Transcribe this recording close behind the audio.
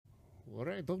All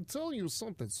right, I'll tell you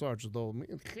something, Sarge, though.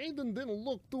 Man, Hayden didn't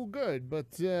look too good, but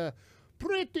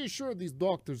pretty sure these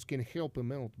doctors can help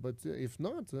him out. But if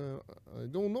not, I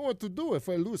don't know what to do if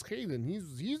I lose Hayden.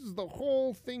 He's the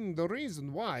whole thing, the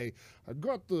reason why I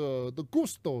got the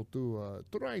gusto to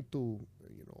try to,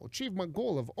 achieve my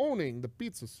goal of owning the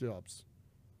pizza shops.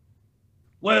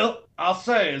 Well, I'll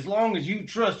say, as long as you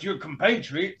trust your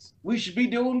compatriots, we should be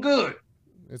doing good.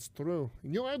 It's true.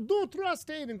 I do trust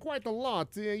Hayden quite a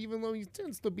lot, even though he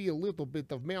tends to be a little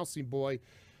bit of mousy boy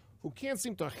who can't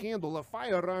seem to handle a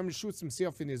firearm and shoots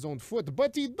himself in his own foot.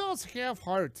 But he does have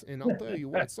heart, and I'll tell you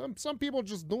what, some people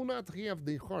just do not have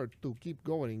the heart to keep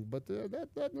going. But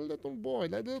that little boy,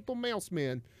 that little mouse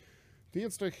man,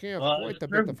 tends to have quite a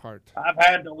bit of heart. I've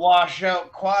had to wash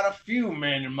out quite a few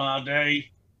men in my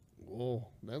day. Oh,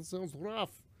 that sounds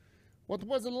rough. What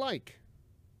was it like?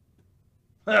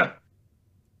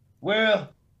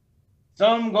 Well,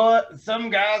 some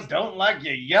guys don't like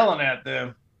you yelling at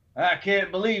them. I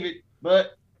can't believe it,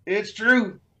 but it's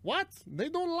true. What? They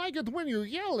don't like it when you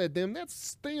yell at them. That's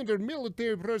standard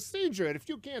military procedure. If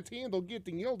you can't handle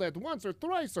getting yelled at once or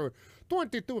twice or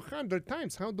 2,200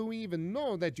 times, how do we even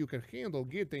know that you can handle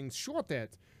getting shot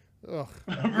at? Ugh.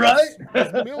 Right?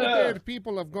 Military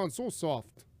people have gone so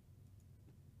soft.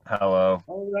 Hello.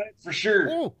 All right, for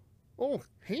sure. Oh,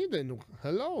 Hayden.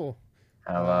 Hello.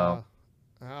 Hello.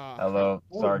 Hello,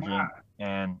 oh Sergeant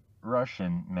and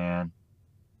Russian man.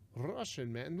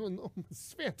 Russian man? No,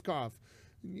 Svetkov.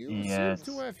 You Yes.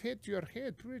 seem to have hit your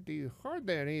head pretty hard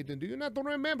there, Hayden. Do you not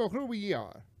remember who we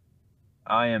are?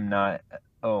 I am not.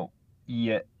 Oh,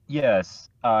 yes,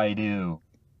 I do.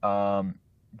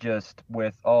 Just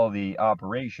with all the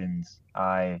operations,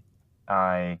 Boy,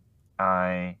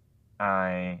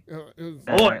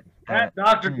 that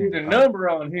doctor did a number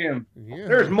on him. Yeah.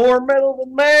 There's more metal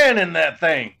than man in that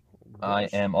thing. I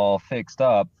am all fixed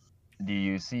up. Do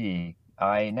you see?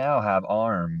 I now have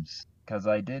arms, 'cause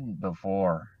I didn't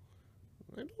before.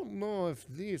 I don't know if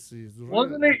this is real.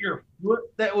 Wasn't it your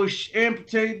foot that was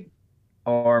amputated?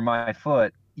 Or my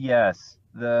foot. Yes,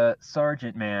 the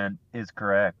sergeant man is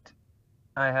correct.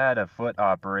 I had a foot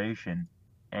operation,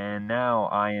 and now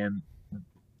I am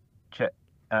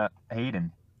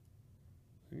Hayden.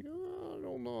 Yeah, I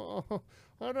don't know.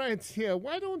 All right, yeah.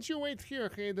 Why don't you wait here,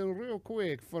 Hayden, real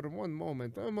quick for one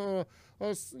moment? Me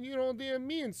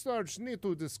and Sarge need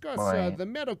to discuss the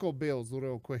medical bills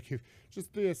real quick.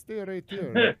 Just stay right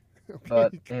here. Okay.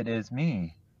 But it is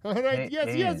me. All right.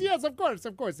 Hayden. Yes. Of course,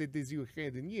 it is you,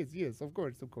 Hayden. Yes. Of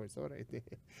course. All right.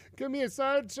 Come here,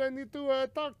 Sarge. I need to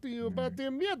talk to you about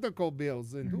the medical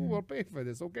bills and who will pay for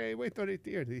this. Okay, wait right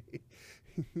here.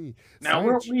 Now,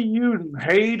 weren't we using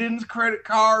Hayden's credit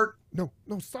card? No,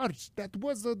 Sarge. That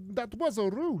was a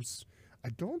ruse.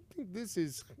 I don't think this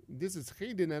is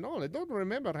Hayden at all. I don't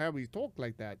remember how he talked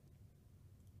like that.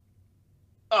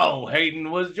 Oh,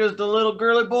 Hayden was just a little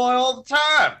girly boy all the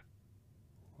time.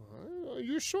 Are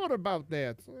you sure about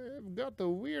that? I've got a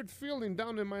weird feeling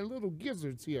down in my little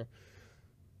gizzards here.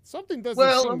 Something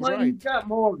doesn't seem right. He's got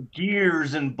more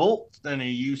gears and bolts than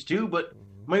he used to, but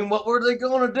I mean, what were they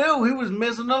going to do? He was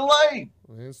missing a leg.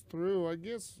 That's true. I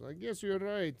guess you're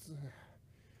right.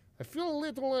 I feel a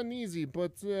little uneasy,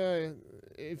 but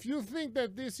if you think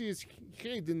that this is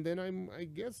Hayden, then I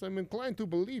guess I'm inclined to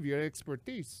believe your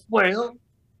expertise. Well,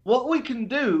 what we can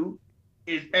do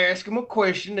is ask him a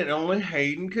question that only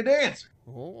Hayden could answer.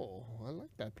 Oh, I like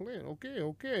that plan.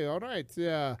 Okay, all right.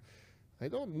 I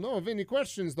don't know of any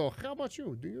questions, though. How about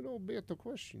you? Do you know better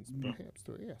questions, perhaps,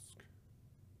 to ask?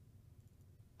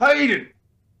 Hayden.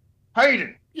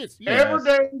 Yes. Every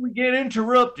day we get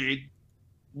interrupted.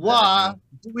 Why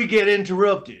do we get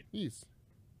interrupted? Yes.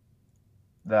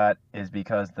 That is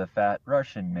because the fat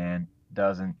Russian man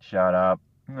doesn't shut up.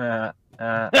 That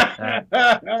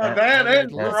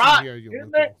is right,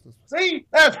 isn't it? See,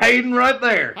 that's Hayden right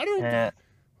there. I don't.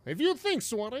 If you think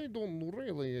so, I don't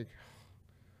really.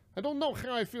 I don't know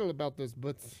how I feel about this,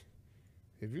 but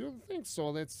if you think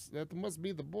so, that must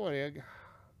be the boy.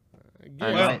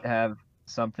 I might have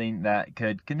something that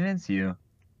could convince you.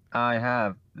 I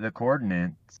have the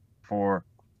coordinates for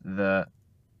the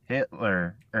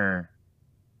Hitler.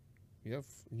 Yes.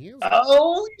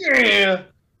 Oh yeah!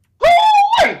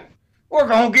 Hoo-wee! We're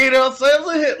gonna get ourselves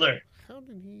a Hitler. How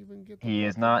did he even get? He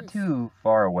is not too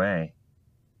far away.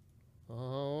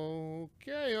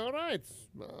 Okay, all right.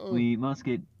 We must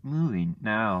get moving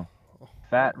now.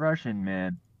 Fat Russian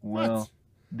man will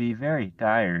be very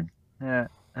tired. All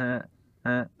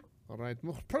right.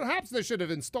 Well, perhaps they should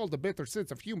have installed a better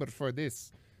sense of humor for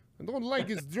this. I don't like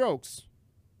his jokes.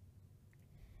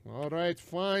 All right,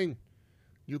 fine.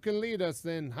 You can lead us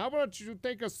then. How about you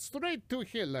take us straight to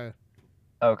Hitler?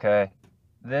 Okay.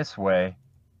 This way.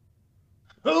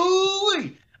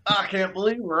 Hooey! I can't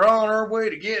believe we're on our way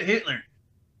to get Hitler.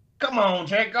 Come on,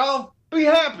 Chekhov. Be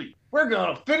happy. We're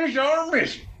gonna finish our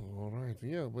mission. All right,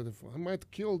 yeah, but if I might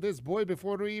kill this boy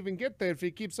before we even get there if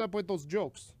he keeps up with those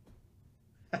jokes.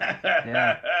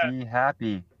 Yeah, be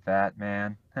happy, fat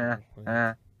man.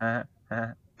 I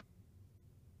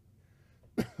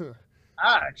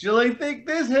actually think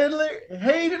this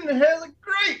Hayden has a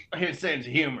great sense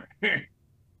of humor.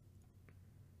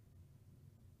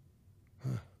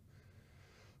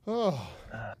 Oh,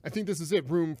 I think this is it.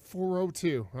 Room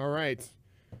 402. All right.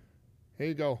 Here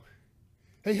you go.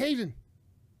 Hey, Hayden.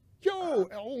 Yo,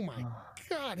 oh my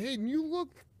God, Hayden, you look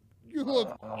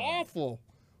awful.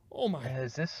 Oh my.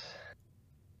 Is this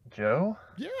Joe?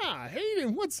 Yeah,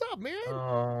 Hayden, what's up, man?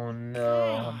 Oh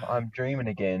no, I'm dreaming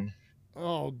again.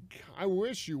 Oh, I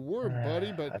wish you were,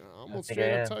 buddy, but I'm gonna think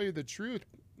straight I up am. tell you the truth.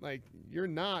 Like, you're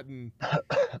not, and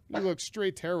you look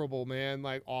straight terrible, man.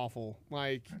 Like, awful.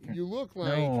 Like, you look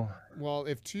like, No. well,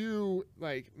 if two,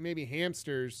 like, maybe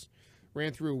hamsters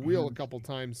ran through a wheel a couple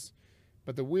times,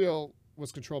 but the wheel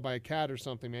was controlled by a cat or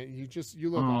something, man. You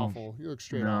look awful. You look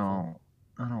straight awful.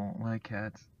 No, I don't like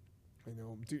cats. I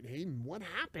know. Dude, Hayden, what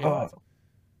happened? Oh,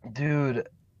 dude,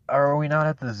 are we not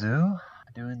at the zoo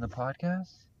doing the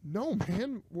podcast? No,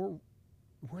 man. We're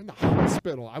in the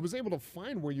hospital. I was able to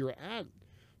find where you're at.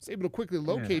 I was able to quickly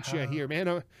locate you here, man.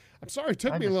 I'm sorry it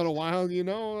took me a little while, you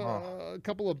know. A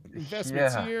couple of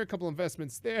investments here, a couple of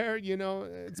investments there, you know.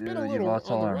 It's been a little on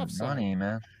the rough side. Money,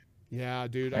 man. Yeah,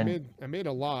 dude. I made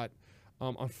a lot.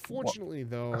 Unfortunately,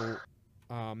 though,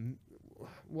 well,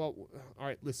 all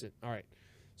right, listen. All right.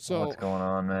 So what's going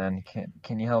on, man?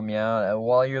 Can you help me out?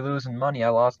 While you're losing money, I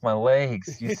lost my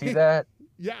legs. You see that?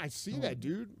 Yeah, I see that,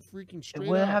 dude. Freaking straight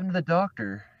What up. happened to the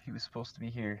doctor? He was supposed to be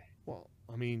here. Well,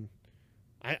 I mean,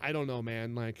 I don't know,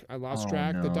 man. Like, I lost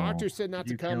track. The doctor said not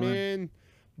to come in,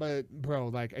 but bro,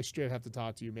 like, I straight have to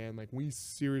talk to you, man. Like, we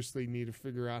seriously need to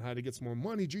figure out how to get some more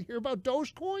money. Did you hear about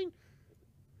Dogecoin?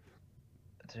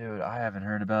 Dude, I haven't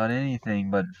heard about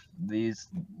anything, but the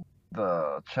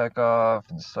Chekhov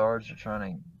and Sarge are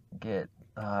trying to get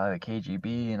the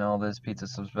KGB and all this pizza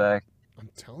subs back. I'm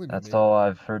telling you, that's man. all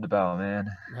I've heard about, man.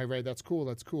 Right. That's cool.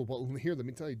 Well, here, let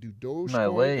me tell you, dude.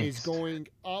 Dogecoin is going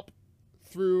up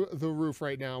through the roof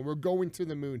right now. We're going to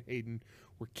the moon, Hayden.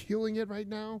 We're killing it right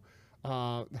now.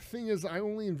 The thing is, I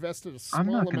only invested a small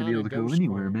amount. I'm not going to be able to go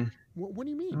anywhere, man. What do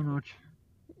you mean? I don't know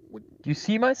do you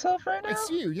see myself right now? I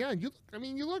see you. Yeah, you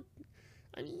look.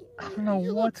 I don't know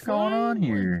what's going on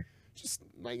here. Just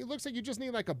like it looks like you just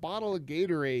need like a bottle of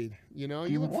Gatorade. You know,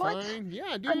 you look fine.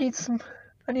 Yeah, dude.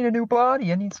 I need a new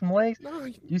body. I need some legs. No,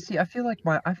 you see, I feel like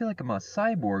I'm a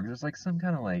cyborg. There's like some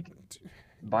kind of like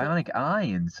bionic eye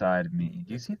inside of me.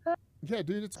 Do you see that? Yeah,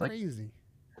 dude, it's crazy.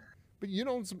 But you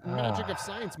know, it's magic of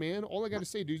science, man. All I got to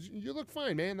say, dude, you look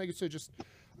fine, man. Like I said, just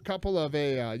a couple of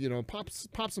pop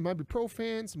some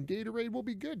ibuprofen, some Gatorade, will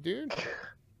be good, dude.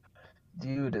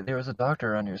 Dude, there was a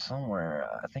doctor around here somewhere.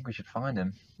 I think we should find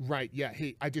him. Right, yeah.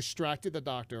 Hey, I distracted the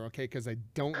doctor, okay? Because I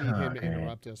don't need him to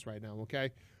interrupt us right now,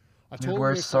 okay? I told him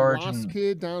there's some lost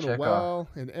kid down a well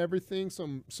and everything.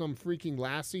 Some freaking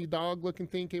lassie dog looking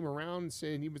thing came around and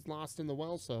said he was lost in the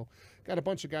well. So got a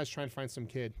bunch of guys trying to find some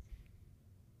kid.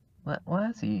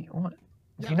 Lassie? What?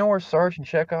 Yeah. Do you know where Sarge and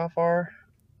Chekhov are?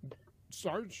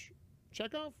 Sarge?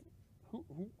 Chekhov? Who?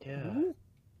 Yeah.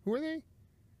 Who are they?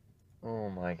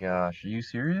 Oh my gosh, are you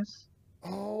serious?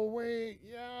 Oh wait,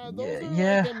 yeah, those are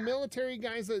like the military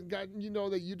guys that got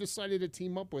that you decided to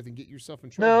team up with and get yourself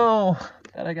in trouble. No,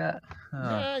 that I got.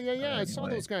 Yeah. Anyway. I saw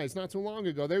those guys not too long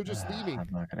ago. They were just leaving. I'm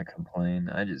not gonna complain.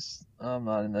 I'm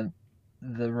not in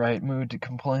the right mood to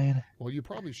complain. Well, you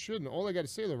probably shouldn't. All I got to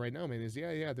say though right now, man, is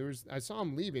I saw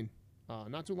them leaving,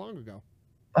 not too long ago.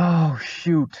 Oh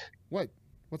shoot! What?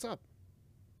 What's up?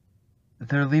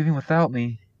 They're leaving without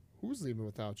me. Who's leaving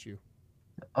without you?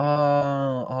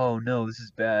 Oh no, this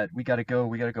is bad. We gotta go.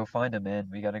 We gotta go find him, man.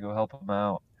 We gotta go help him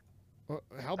out.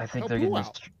 I think they're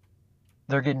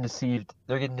getting deceived.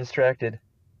 They're getting distracted.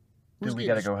 Dude, we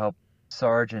gotta go help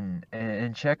Sarge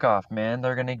and Chekhov, man.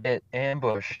 They're gonna get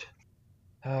ambushed.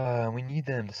 We need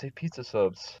them to save pizza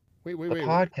subs. Wait.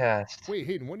 Podcast. Wait,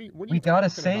 Hayden, what are you we gotta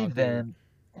save them.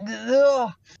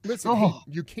 Listen,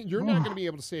 Hayden, you're not gonna be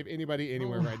able to save anybody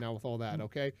anywhere right now with all that,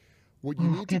 okay? What you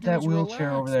need to get that wheelchair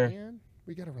relax, over there. Man.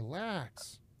 We gotta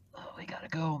relax. Oh, we gotta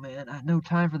go, man. I have no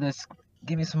time for this.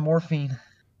 Give me some morphine.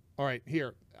 All right,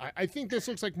 here. I think this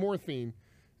looks like morphine.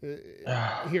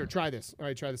 Here, try this. All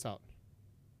right, try this out.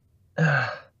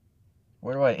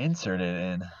 Where do I insert it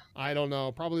in? I don't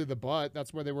know. Probably the butt.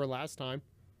 That's where they were last time.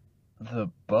 The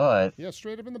butt? Yeah,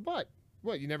 straight up in the butt.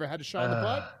 What, you never had a shot in the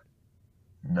butt?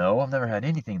 No, I've never had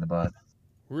anything in the butt.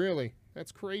 Really?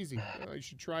 That's crazy. You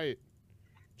should try it.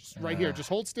 Just right here. Just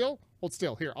hold still. Hold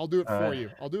still. Here, I'll do it for you.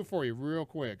 I'll do it for you real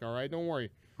quick. All right? Don't worry.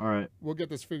 All right. We'll get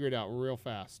this figured out real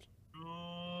fast.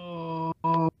 Oh,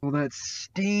 that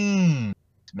stings,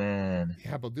 man.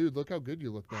 Yeah, but dude, look how good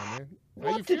you look now, man.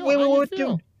 What How you feel? wait, How you dude?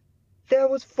 feel? That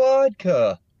was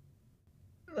vodka.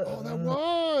 Oh, that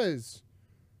was.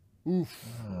 Oof.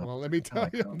 Well, let me tell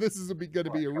you, this is going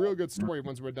to be a real good story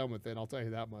once we're done with it. I'll tell you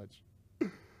that much.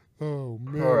 Oh,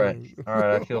 man. All right.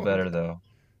 I feel better, though.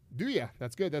 Do ya?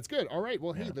 That's good. That's good. All right.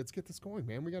 Well, hey, let's get this going,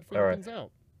 man. We got to figure All right. things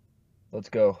out. Let's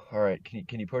go. All right.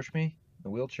 Can you push me in the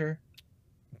wheelchair?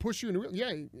 Push you in the wheel?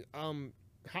 Yeah.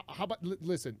 How about,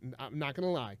 listen, I'm not going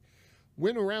to lie.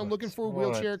 Went around looking for a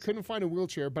wheelchair, couldn't find a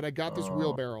wheelchair, but I got this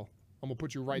wheelbarrow. I'm going to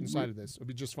put you right inside of this. It'll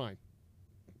be just fine.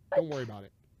 Don't worry about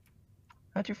it.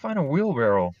 How'd you find a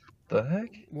wheelbarrow? The heck?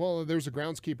 Well, there's a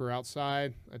groundskeeper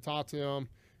outside. I talked to him,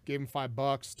 gave him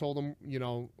 $5, told him, you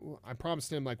know, I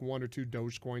promised him like 1 or 2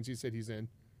 Doge coins. He said he's in.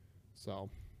 So.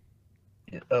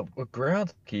 A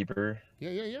groundskeeper?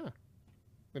 Yeah. I'm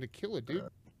going to kill it, dude.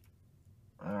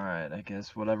 All right, I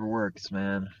guess whatever works,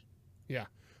 man. Yeah.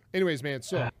 Anyways, man,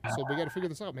 so we got to figure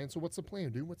this out, man. So what's the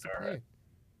plan, dude? What's the plan?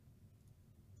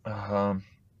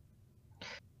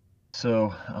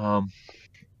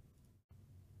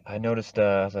 I noticed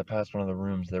as I passed one of the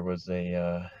rooms, there was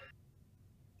it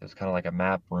was kind of like a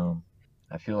map room.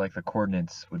 I feel like the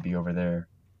coordinates would be over there.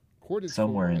 Coordinates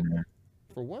somewhere for in there.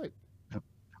 For what? The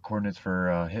coordinates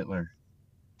for Hitler.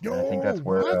 Yo, and I think that's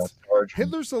where what?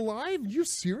 Hitler's alive? You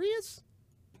serious?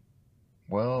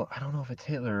 Well, I don't know if it's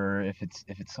Hitler or if it's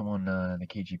someone in the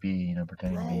KGB, you know,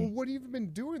 pretending to be. What have you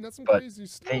been doing? That's some crazy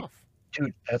stuff.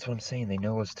 Dude, that's what I'm saying. They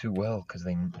know us too well because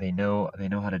they know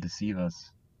how to deceive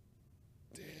us.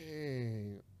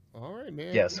 Dang. All right,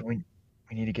 man. Yeah, so we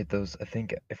need to get those. I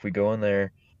think if we go in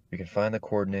there, we can find the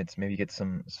coordinates, maybe get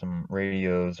some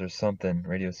radios or something,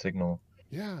 radio signal.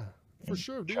 Yeah, for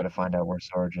sure, dude. Try to find out where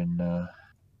Sergeant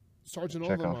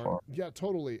Chekhov are. Yeah,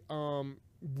 totally.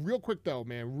 Real quick though,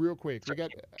 man. Real quick. We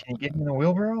got. Can you get in the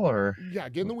wheelbarrow or? Yeah,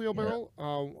 get in the wheelbarrow.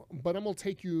 Yeah. But I'm gonna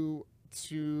take you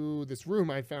to this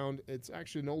room I found. It's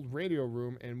actually an old radio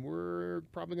room, and we're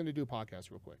probably gonna do a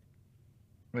podcast real quick.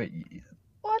 Wait,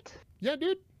 what? Yeah,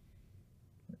 dude.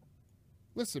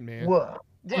 Listen, man. What?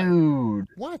 Dude.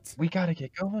 What? We gotta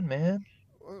get going, man.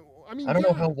 I mean, I don't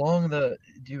know how long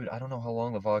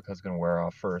the vodka's gonna wear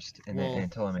off first, and then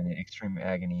until I'm in extreme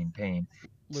agony and pain.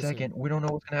 Listen, second, we don't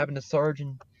know what's gonna happen to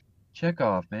Sergeant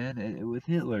Chekhov, man, with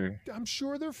Hitler. I'm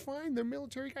sure they're fine. They're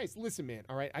military guys. Listen, man.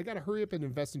 All right, I gotta hurry up and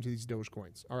invest into these Doge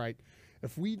coins. All right,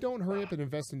 if we don't hurry up and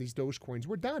invest in these Doge coins,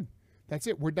 we're done. That's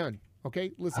it. We're done.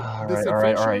 Okay. Listen, this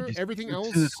adventure, everything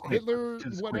else, Hitler,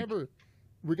 whatever.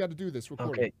 We got to do this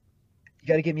recording. Okay. You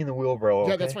got to get me in the wheelbarrow.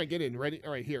 Yeah, that's fine. Get in. Ready?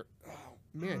 All right, here. Oh,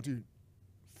 man, dude.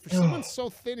 For someone so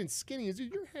thin and skinny,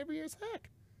 dude, you're heavy as heck.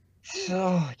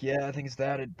 Oh, yeah, I think it's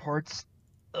that in parts.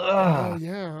 Oh,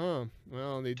 yeah, huh?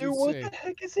 Well, they do dude, what the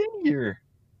heck is in here?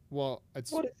 Well,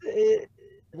 it's... What is it?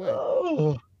 What?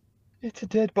 Oh, it's a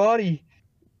dead body.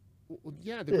 Well,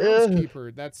 yeah, the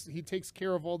groundskeeper. He takes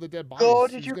care of all the dead bodies. Oh,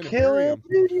 did you kill him?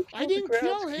 Dude, I didn't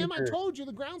kill him. I told you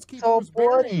the groundskeeper was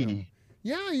burying him.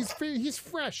 Yeah, he's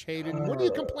fresh, Hayden. What are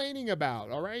you complaining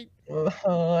about? All right.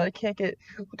 I can't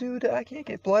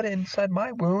get blood inside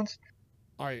my wounds.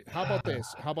 All right. How about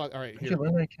this? All right, here. Did you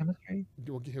learn my chemistry?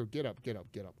 Here, get up.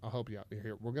 I'll help you out.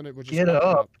 Here, we'll just get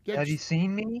up. Have you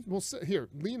seen me? We'll sit here.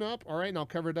 Lean up. All right, and I'll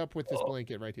cover it up with this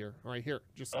blanket right here. All right, here.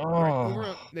 Just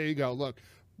there you go. Look.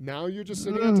 Now you're just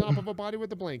sitting on top of a body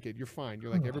with a blanket. You're fine.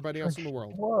 You're like everybody else in the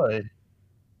world. Blood.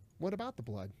 What about the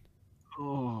blood?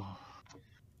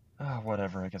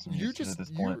 Whatever. I guess I'm used to it at this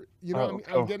point.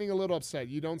 I'm getting a little upset.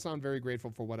 You don't sound very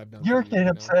grateful for what I've done. You're getting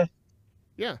upset.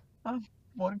 Yeah. I'm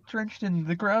drenched in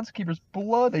the groundskeeper's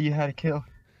blood that you had to kill.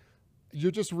 You're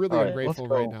just really ungrateful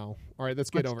right now. All right, let's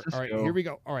get over it. All right, here we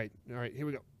go. All right, here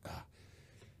we go.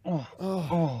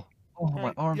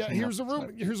 My arms. Yeah, here's a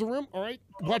room. Here's a room. All right.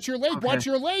 Watch your leg. Okay. Watch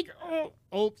your leg.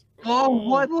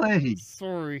 What leg?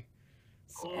 Sorry.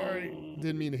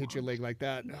 Didn't mean to hit your leg like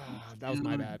that. That was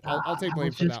my bad. I'll take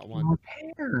blame for that one.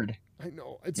 Repaired. I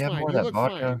know. It's fine. You look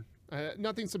fine.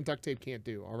 Nothing some duct tape can't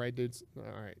do. All right, dudes.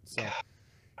 All right. So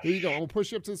here you go. I'm going to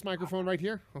push you up to this microphone right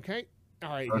here. Okay? All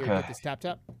right. Here, get this tap.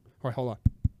 All right, hold on.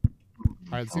 All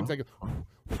right. It seems like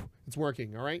it's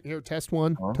working. All right. Here, test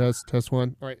one. Test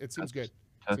one. All right. It seems good.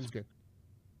 Seems good.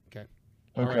 Okay.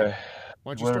 All right.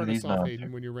 Why don't you start us off,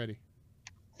 Hayden, when you're ready?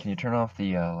 Can you turn off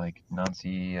the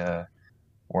Nazi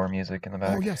war music in the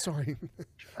back. Oh yeah, sorry.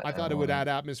 I thought it would add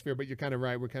atmosphere, but you're kind of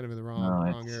right. We're kind of in the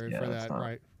wrong area for that,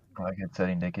 right? Not a good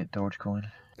setting to get Dogecoin.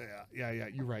 Yeah.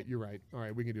 You're right. All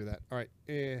right, we can do that. All right.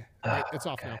 Right, it's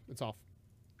off now. It's off.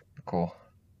 Cool.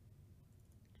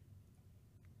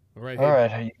 All right. All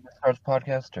right. Are you gonna start the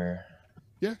podcast or?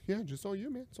 Yeah. Just all you,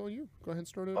 man. It's all you. Go ahead and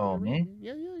start it. Oh, me?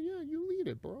 Yeah. You lead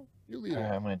it, bro. You lead All it.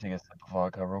 right, I'm gonna take a sip of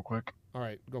vodka real quick. All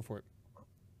right, go for it.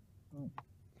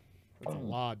 That's a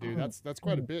lot, dude. That's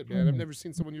quite a bit, man. I've never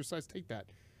seen someone your size take that.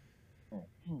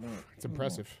 It's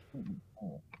impressive.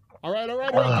 All right.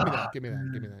 Give me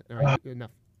that. All right,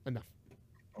 enough.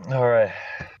 All right.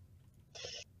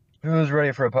 Who's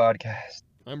ready for a podcast?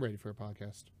 I'm ready for a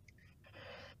podcast.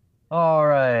 All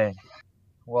right.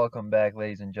 Welcome back,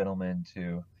 ladies and gentlemen,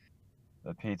 to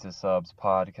the Pizza Subs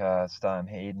podcast. I'm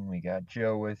Hayden. We got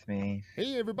Joe with me.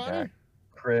 Hey, everybody. Got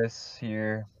Chris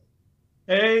here.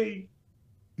 Hey.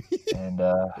 And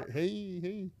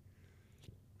hey.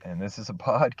 And this is a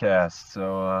podcast.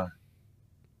 So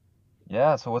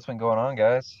yeah, so what's been going on,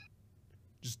 guys?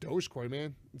 Just Dogecoin,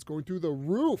 man. It's going through the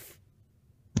roof.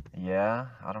 Yeah,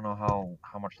 I don't know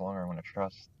how much longer I'm gonna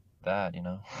trust that, you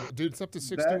know. Dude, it's up to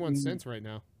 61 cents right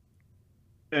now.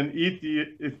 And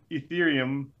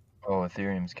Ethereum. Oh,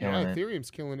 Ethereum's killing it.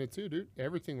 Ethereum's killing it too, dude.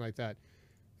 Everything like that.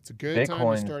 It's a good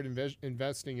time to start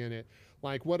investing in it.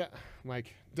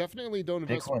 Definitely don't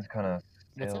invest. Bitcoin's kind of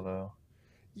stale though.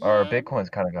 Yeah, Or Bitcoin's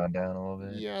kind of gone down a little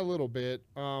bit. Yeah, a little bit.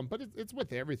 But it's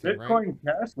with everything, right? Bitcoin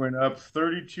Cash went up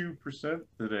 32%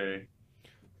 today.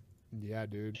 Yeah,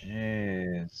 dude.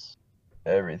 Jeez.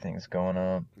 Everything's going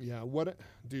up. Yeah, what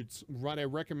I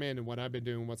recommend and what I've been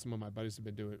doing, what some of my buddies have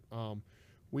been doing,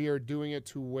 we are doing it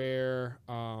to where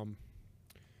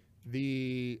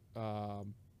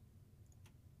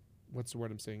what's the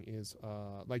word I'm saying is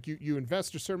like you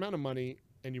invest a certain amount of money,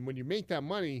 and when you make that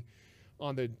money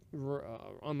on the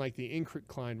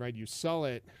incline, right, you sell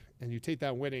it and you take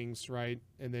that winnings, right,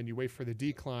 and then you wait for the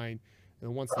decline, and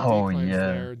then once the decline's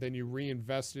there, then you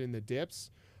reinvest it in the dips.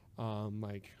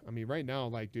 Right now,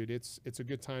 dude, it's a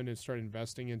good time to start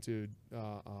investing into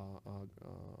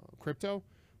crypto,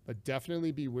 but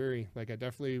definitely be wary. I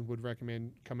definitely would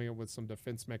recommend coming up with some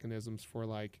defense mechanisms for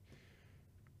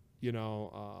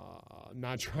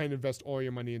not trying to invest all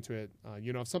your money into it.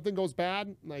 If something goes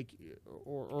bad,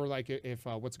 if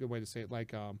what's a good way to say it?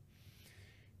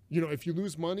 If you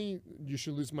lose money, you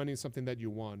should lose money in something that you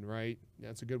won, right?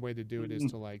 That's a good way to do it, is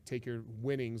to take your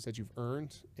winnings that you've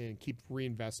earned and keep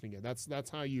reinvesting it. That's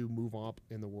how you move up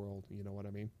in the world. You know what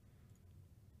I mean?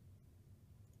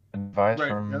 Advice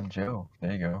from Joe.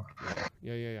 There you go.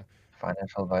 Yeah.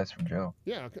 Financial advice from Joe.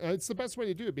 Yeah, it's the best way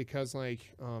to do it because,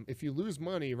 if you lose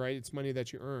money, right, it's money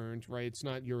that you earned, right? It's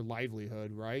not your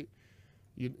livelihood, right?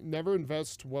 You never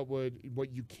invest what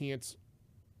you can't.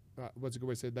 What's a good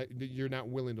way to say that you're not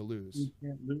willing to lose? You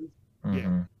can't lose. Mm-hmm.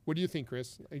 Yeah. What do you think,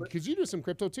 Chris? Because you do some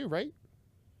crypto too, right?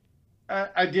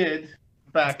 I did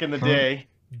back in the day.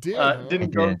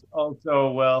 Didn't go all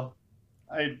so well.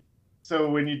 So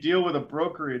when you deal with a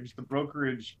brokerage, the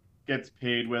brokerage gets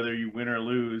paid whether you win or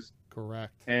lose.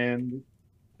 Correct. And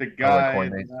the guy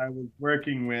that I was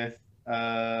working with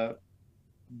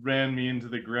ran me into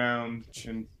the ground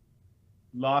and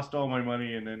lost all my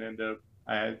money, and then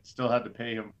I still had to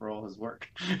pay him for all his work.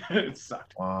 It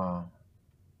sucked. Wow.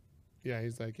 Yeah,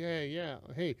 he's like,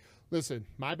 hey, listen,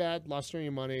 my bad, lost all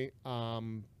your money,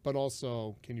 but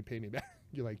also, can you pay me back?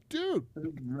 You're like, dude.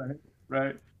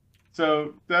 Right.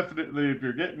 So definitely, if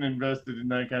you're getting invested in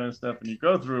that kind of stuff and you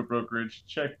go through a brokerage,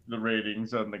 check the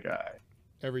ratings on the guy.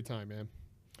 Every time, man.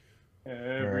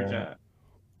 Every time.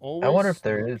 Always. I wonder if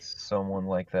there is someone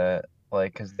like that,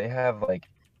 because they have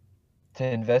to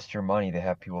invest your money, they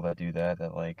have people that do that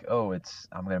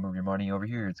I'm gonna move your money over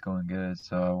here, it's going good.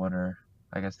 So I wonder,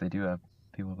 I guess they do have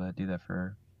people that do that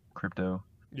for crypto.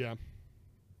 Yeah.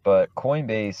 But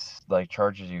Coinbase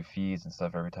charges you fees and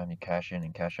stuff every time you cash in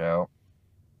and cash out.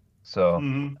 So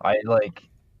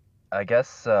I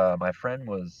guess my friend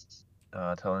was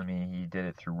telling me he did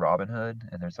it through Robinhood,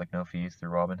 and there's no fees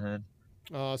through Robinhood.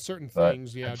 Certain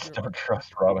things, yeah. I just don't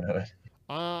trust Robinhood.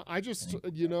 I just,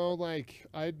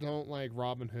 I don't like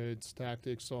Robinhood's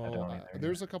tactics. So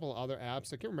there's a couple of other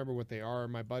apps. I can't remember what they are.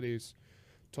 My buddies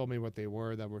told me what they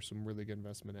were. That were some really good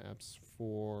investment apps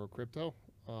for crypto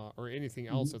or anything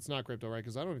else that's not crypto, right?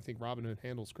 Because I don't even think Robinhood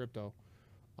handles crypto.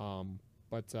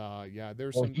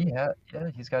 There's some. He's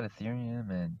got Ethereum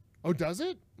and. Oh, does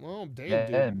it? Oh, damn, yeah,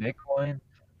 dude. And Bitcoin.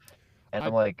 And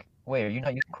I'm like, wait, are you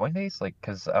not using Coinbase?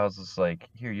 Because I was just like,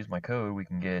 here, use my code. We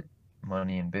can get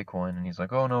money in Bitcoin. And he's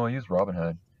like, oh, no, I use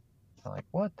Robinhood. I'm like,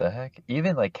 what the heck?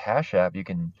 Even Cash App, you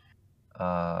can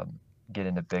get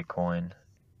into Bitcoin.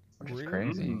 which is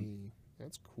crazy.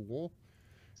 That's cool.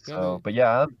 So, but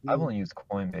yeah, I've only used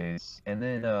Coinbase, and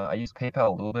then I used PayPal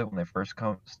a little bit when they first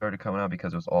started coming out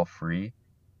because it was all free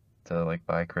to like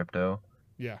buy crypto.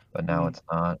 Yeah. But now it's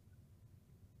not.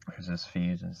 There's just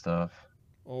fees and stuff.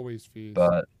 Always fees.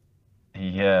 But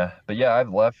yeah, I've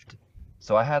left.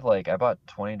 So I bought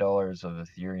 $20 of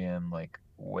Ethereum like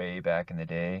way back in the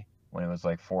day when it was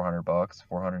like $400,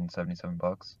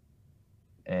 $477,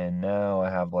 and now I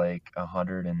have like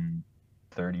 $132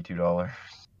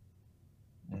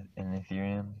 in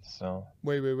Ethereum. So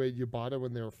wait, you bought it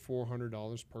when they were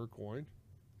 $400 per coin?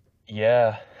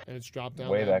 Yeah. And it's dropped down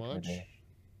way that back in the much? day.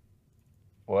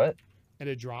 What? And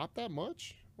it dropped that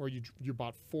much? Or you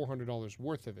bought $400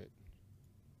 worth of it?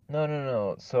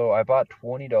 No. So I bought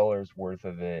 $20 worth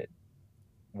of it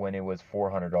when it was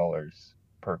 $400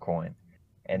 per coin,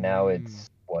 and now it's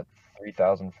what,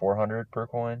 3,400 per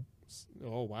coin.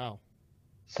 Oh wow.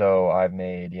 So I've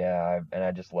made and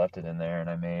I just left it in there, and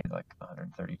I made like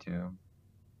 132.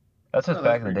 That's just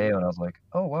back in the day when I was like,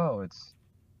 oh wow, it's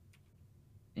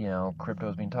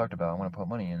crypto's being talked about. I want to put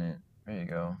money in it. There you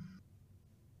go.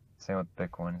 Same with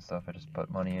Bitcoin and stuff. I just put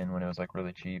money in when it was like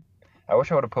really cheap. I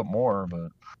wish I would have put more,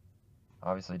 but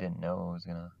obviously didn't know it was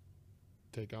gonna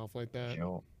take off like that.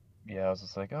 Yeah, I was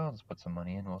just like, oh, I'll just put some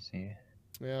money in. We'll see.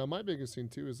 Yeah, my biggest thing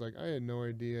too is like I had no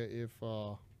idea if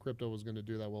crypto was gonna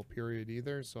do that well, period,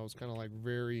 either. So I was kind of like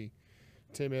very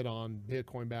timid on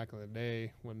Bitcoin back in the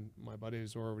day when my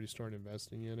buddies were already starting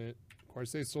investing in it. Of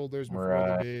course, they sold theirs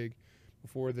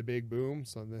before the big boom.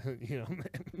 So then,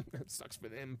 that sucks for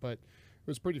them, but it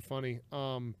was pretty funny.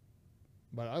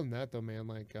 But other than that, though, man,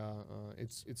 like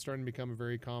it's starting to become a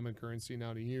very common currency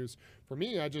now to use. For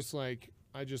me, I didn't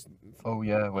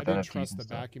trust the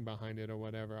backing behind it or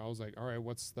whatever. I was like, all right,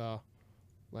 what's the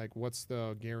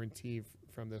guarantee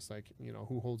from this? Like,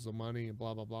 who holds the money and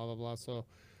blah blah blah blah blah. So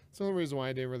it's the only reason why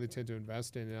I didn't really tend to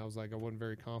invest in it. I was like, I wasn't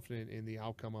very confident in the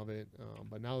outcome of it.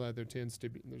 But now that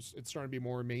it's starting to be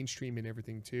more mainstream and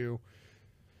everything too.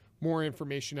 More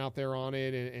information out there on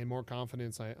it and more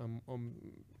confidence. I'm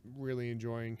really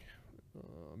enjoying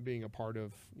being a part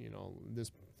of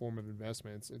this form of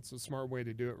investments. It's a smart way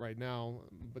to do it right now,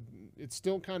 but it's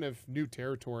still kind of new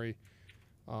territory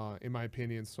in my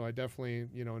opinion. So I definitely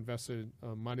invested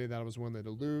money that I was willing to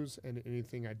lose, and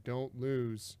anything I don't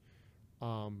lose,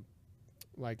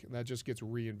 like that just gets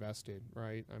reinvested,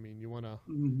 right? I mean, you want to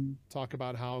talk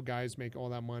about how guys make all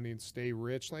that money and stay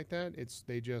rich like that.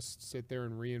 They just sit there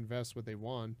and reinvest what they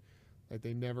won. Like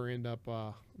they never end up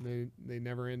they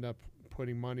never end up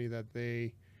putting money that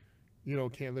they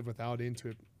can't live without into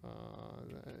it.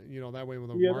 That way when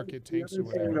the market tanks or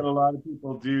whatever. The thing that a lot of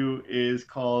people do is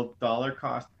called dollar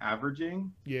cost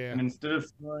averaging. Yeah. And instead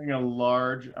of throwing a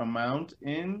large amount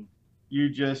in, you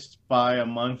just buy a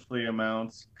monthly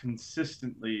amounts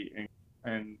consistently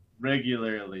and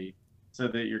regularly so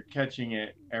that you're catching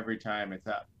it every time it's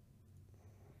up.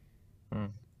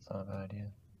 It's not a bad idea.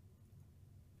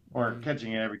 Or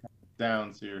catching it every time it's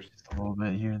down, so you're just a little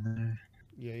bit here and there.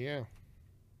 Yeah.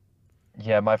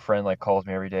 Yeah, my friend calls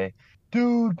me every day.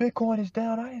 Dude, Bitcoin is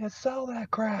down. I need to sell that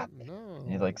crap. No.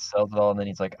 And he sells it all, and then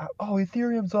he's like, oh,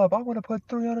 Ethereum's up. I want to put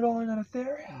 $300 on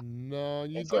Ethereum. No,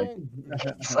 you don't.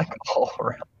 It's all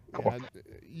around. Yeah,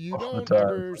 you don't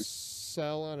ever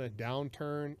sell on a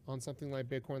downturn on something like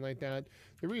Bitcoin like that.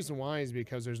 The reason why is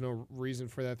because there's no reason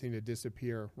for that thing to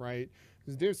disappear, right?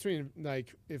 There's a difference between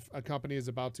if a company is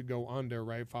about to go under,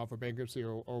 right, file for bankruptcy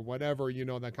or whatever,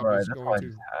 that company's going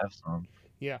to have some.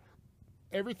 Yeah.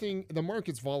 The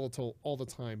market's volatile all the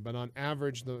time, but on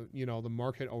average, the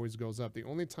market always goes up. The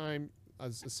only time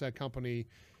a said company,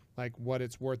 like what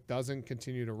it's worth, doesn't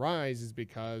continue to rise is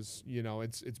because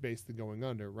it's basically going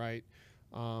under, right?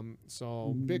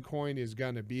 So Bitcoin is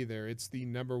gonna be there. It's the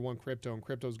number one crypto, and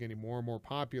crypto is getting more and more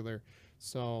popular.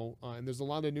 So and there's a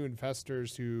lot of new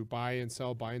investors who buy and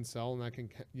sell, and that can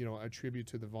attribute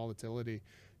to the volatility.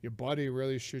 Your buddy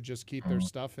really should just keep their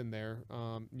stuff in there.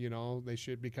 They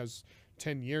should, because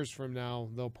 10 years from now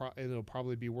it'll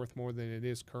probably be worth more than it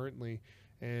is currently.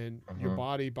 And your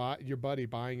buddy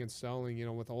buying and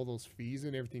selling, with all those fees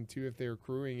and everything too, if they're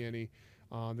accruing any,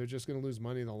 they're just going to lose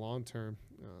money in the long term.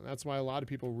 That's why a lot of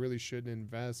people really shouldn't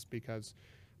invest, because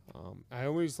I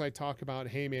always talk about,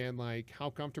 hey man,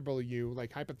 how comfortable are you?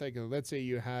 Hypothetically, let's say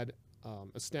you had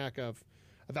a stack of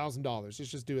 $1,000. Let's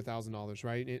just do $1,000,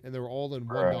 right? And they were all in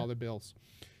 $1 bills,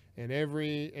 and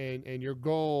your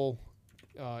goal,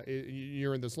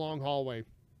 you're in this long hallway,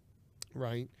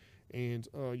 right? And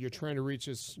you're trying to reach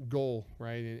this goal,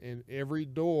 right? And every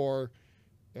door,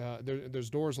 there's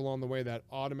doors along the way that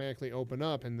automatically open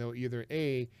up, and they'll either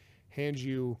hand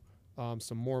you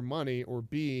some more money, or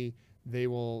B, they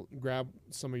will grab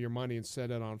some of your money and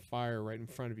set it on fire right in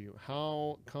front of you.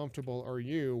 How comfortable are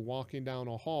you walking down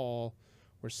a hall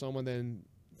where someone then,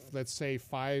 let's say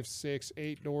 5, 6,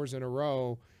 8 doors in a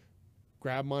row,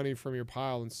 grab money from your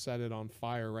pile and set it on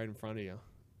fire right in front of you?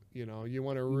 You know, you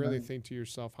want to really think to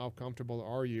yourself, how comfortable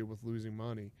are you with losing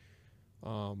money?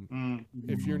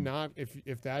 If you're not,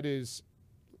 if that is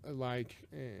like,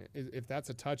 if that's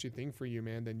a touchy thing for you,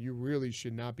 man, then you really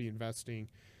should not be investing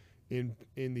in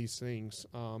these things.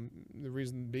 The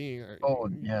reason being,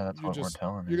 that's what we're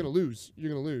telling you're gonna lose. You're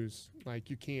gonna lose. Like,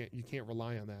 you can't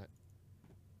rely on that.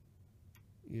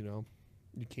 You know,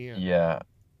 you can't. Yeah.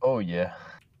 Oh yeah.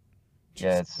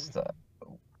 Yeah, it's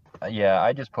yeah,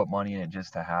 I just put money in it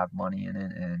just to have money in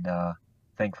it, and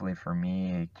thankfully for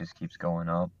me, it just keeps going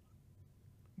up.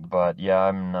 But yeah,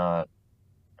 I'm not.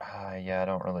 Yeah, I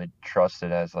don't really trust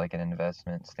it as like an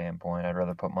investment standpoint. I'd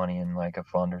rather put money in like a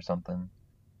fund or something.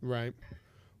 Right.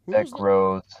 Well, that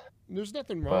grows. There's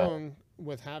nothing wrong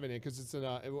with having it, because it's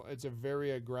a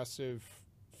very aggressive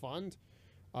fund.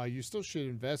 You still should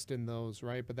invest in those,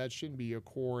 right? But that shouldn't be your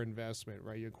core investment,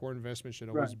 right? Your core investment should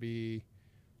always be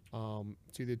to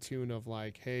the tune of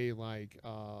like, hey, like,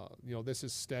 you know, this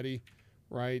is steady,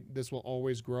 right? This will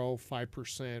always grow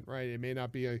 5%, right? It may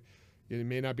not be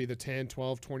the 10,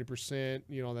 12, 20%,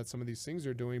 you know, that some of these things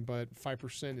are doing, but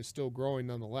 5% is still growing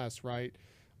nonetheless, right?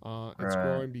 It's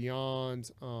growing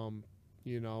beyond,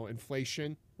 you know,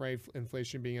 inflation, right?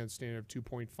 Inflation being at a standard of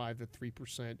 2.5 to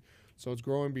 3%. So it's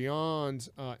growing beyond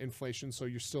inflation. So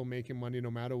you're still making money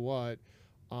no matter what,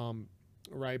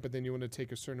 right? But then you want to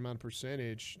take a certain amount of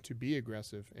percentage to be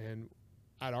aggressive. And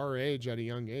at our age, at a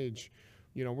young age,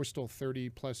 you know, we're still 30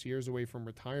 plus years away from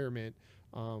retirement.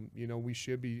 You know, we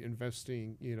should be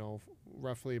investing, you know,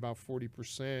 roughly about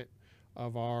 40%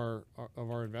 of our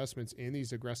investments in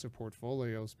these aggressive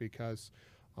portfolios, because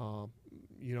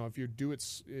you know, if you do it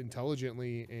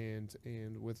intelligently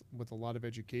and with a lot of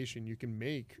education, you can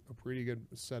make a pretty good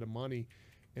set of money.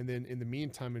 And then in the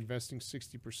meantime, investing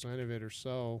 60% of it or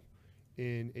so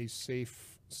in a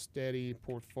safe, steady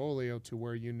portfolio to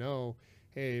where, you know,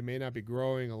 hey, it may not be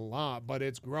growing a lot, but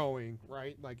it's growing,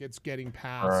 right? Like, it's getting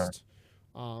past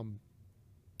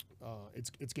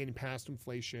it's getting past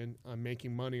inflation. I'm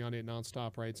making money on it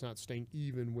nonstop, right? It's not staying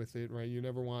even with it, right? You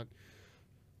never want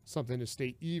something to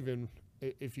stay even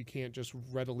if you can't just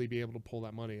readily be able to pull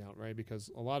that money out, right?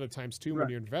 Because a lot of times too, when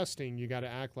you're investing, you got to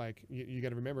act like, you got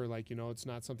to remember, like, you know, it's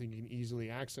not something you can easily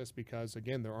access, because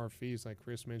again, there are fees, like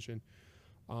Chris mentioned.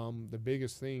 The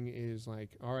biggest thing is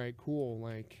like, all right, cool.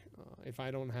 Like, if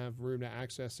I don't have room to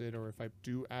access it, or if I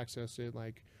do access it,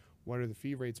 like, what are the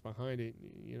fee rates behind it?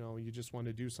 You know, you just want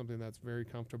to do something that's very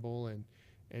comfortable, and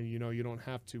you know, you don't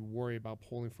have to worry about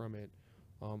pulling from it.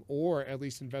 Or at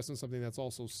least invest in something that's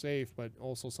also safe, but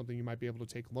also something you might be able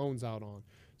to take loans out on.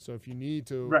 So if you need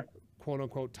to quote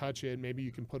unquote touch it, maybe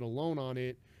you can put a loan on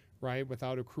it, right?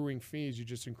 Without accruing fees, you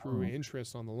just accrue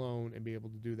interest on the loan and be able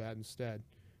to do that instead.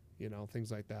 You know,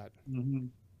 things like that.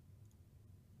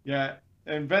 Yeah,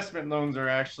 investment loans are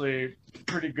actually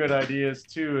pretty good ideas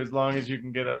too, as long as you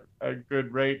can get a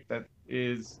good rate that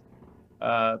is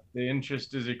the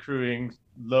interest is accruing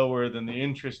lower than the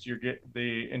interest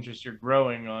you're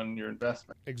growing on your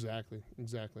investment. Exactly.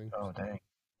 Oh dang,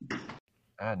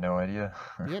 I had no idea.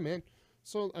 Yeah, man.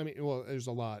 So I mean, well, there's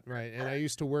a lot, right? And I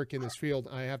used to work in this field.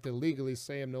 I have to legally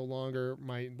say I'm no longer,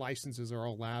 my licenses are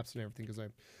all lapsed and everything, because I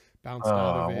bounced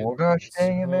out of it. Well, gosh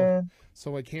dang it, man.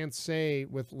 So I can't say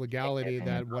with legality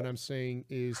that what I'm saying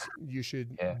is you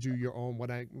should do your own.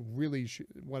 What I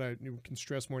can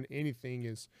stress more than anything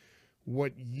is,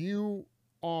 what you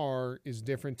are is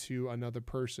different to another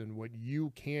person. What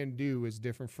you can do is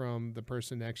different from the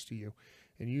person next to you.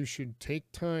 And you should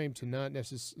take time to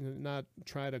not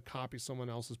try to copy someone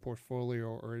else's portfolio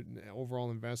or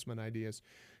overall investment ideas.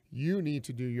 You need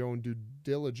to do your own due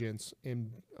diligence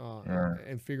and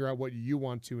figure out what you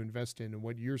want to invest in and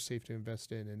what you're safe to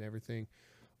invest in and everything.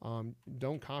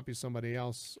 Don't copy somebody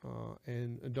else,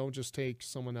 and don't just take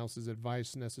someone else's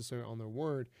advice necessarily on their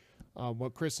word.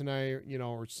 What Chris and I, you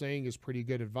know, are saying is pretty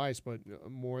good advice, but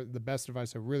the best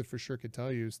advice I really for sure could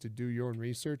tell you is to do your own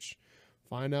research,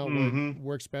 find out what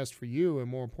works best for you, and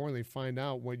more importantly, find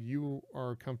out what you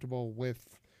are comfortable with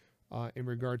in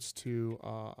regards to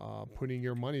putting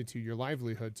your money to, your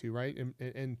livelihood to, right?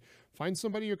 And find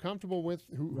somebody you're comfortable with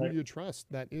who you trust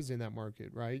that is in that market,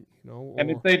 right? You know,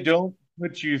 and if they don't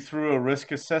put you through a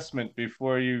risk assessment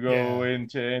before you go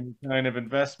into any kind of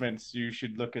investments, you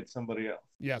should look at somebody else.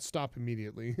 Yeah, stop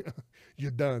immediately.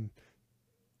 You're done.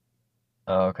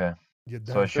 Oh, okay. You're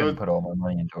done. So I shouldn't put all my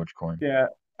money in Dogecoin. Yeah,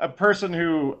 a person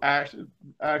who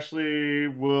actually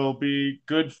will be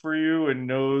good for you and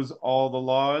knows all the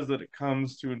laws that it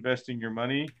comes to investing your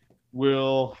money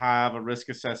will have a risk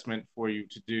assessment for you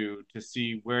to do to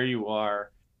see where you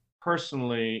are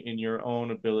personally in your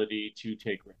own ability to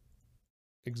take risk.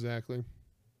 Exactly.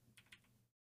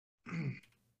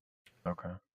 Okay.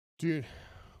 Dude.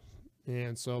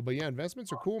 And so, but yeah,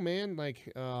 investments are cool, man.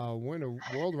 Like, we're in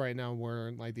a world right now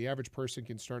where like the average person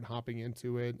can start hopping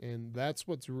into it, and that's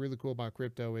what's really cool about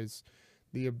crypto is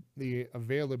the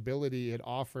availability it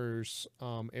offers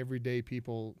everyday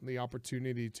people the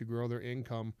opportunity to grow their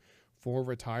income for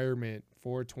retirement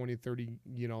for 20, 30,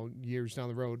 years down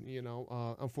the road.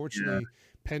 Unfortunately,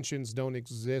 pensions don't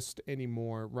exist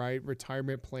anymore, right?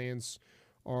 Retirement plans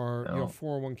are, No.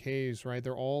 401ks, right?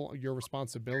 They're all your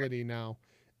responsibility now.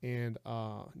 And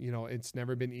it's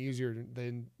never been easier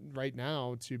than right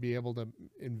now to be able to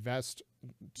invest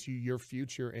to your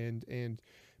future and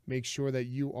make sure that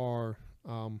you are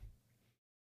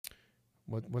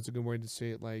what's a good way to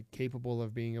say it, like capable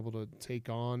of being able to take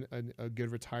on a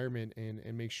good retirement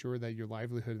and make sure that your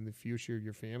livelihood in the future,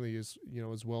 your family is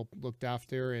is well looked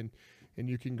after, and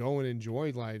you can go and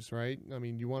enjoy lives, right? I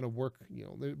mean, you want to work,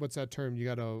 what's that term, you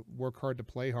got to work hard to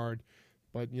play hard.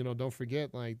 But don't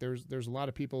forget, like there's a lot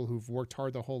of people who've worked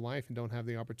hard their whole life and don't have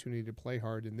the opportunity to play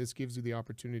hard, and this gives you the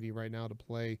opportunity right now to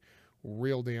play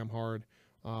real damn hard,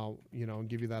 and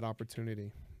give you that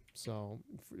opportunity. So,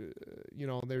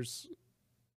 there's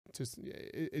just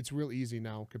it's real easy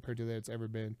now compared to that it's ever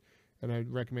been, and I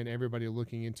recommend everybody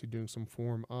looking into doing some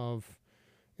form of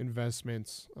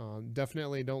investments.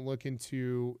 Definitely don't look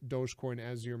into Dogecoin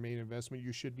as your main investment.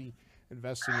 You should be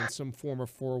investing in some form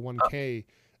of 401k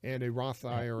and a Roth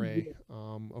IRA,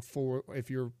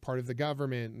 if you're part of the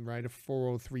government, right, a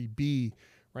 403b,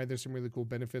 right? There's some really cool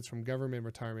benefits from government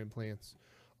retirement plans.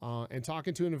 And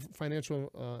talking to a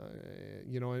financial,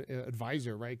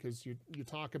 advisor, right? Because you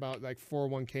talk about like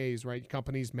 401ks, right?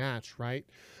 Companies match, right?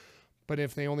 But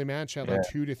if they only match at like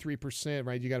 2 to 3%,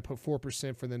 right? You got to put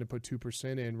 4% for them to put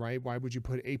 2% in, right? Why would you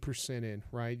put 8% in,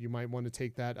 right? You might want to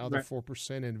take that other 4%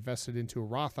 and invest it into a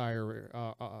Roth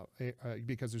IRA,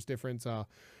 because there's different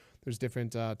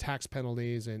tax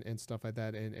penalties and stuff like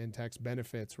that, and tax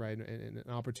benefits, right? And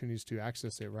opportunities to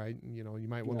access it, right? You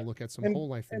might want to look at some whole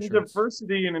life insurance. And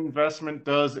diversity in investment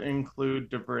does include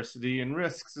diversity in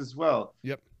risks as well.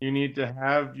 Yep. You need to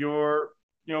have your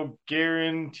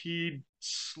guaranteed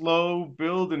slow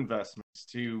build investments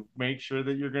to make sure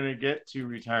that you're going to get to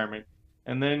retirement,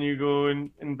 and then you go and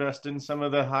invest in some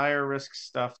of the higher risk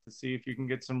stuff to see if you can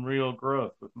get some real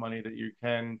growth with money that you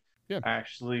can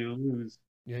actually lose.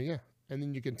 Yeah. And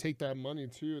then you can take that money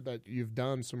too that you've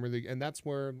done some really, and that's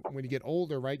where when you get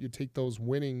older, right, you take those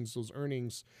winnings, those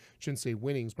earnings, shouldn't say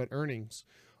winnings, but earnings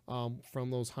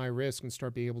from those high risk and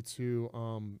start being able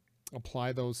to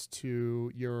apply those to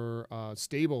your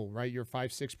stable, right, your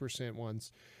 5-6%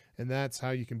 ones, and that's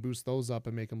how you can boost those up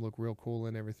and make them look real cool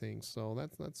and everything. So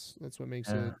that's what makes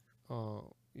it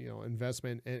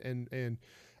investment and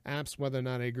apps, whether or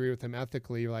not I agree with them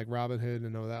ethically, like Robinhood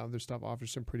and all that other stuff,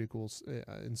 offers some pretty cool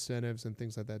incentives and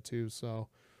things like that too. So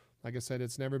like I said,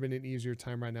 it's never been an easier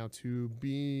time right now to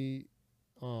be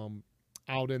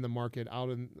out in the market,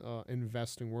 out in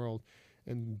investing world,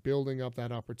 and building up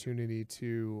that opportunity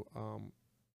to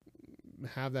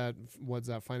have that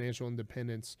financial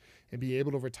independence and be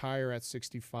able to retire at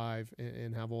 65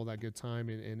 and have all that good time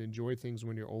and enjoy things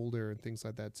when you're older and things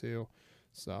like that too.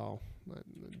 So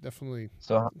definitely.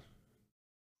 So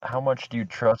how much do you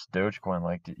trust Dogecoin?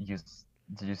 Like, did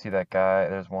you see that guy?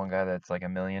 There's one guy that's like a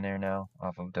millionaire now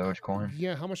off of Dogecoin.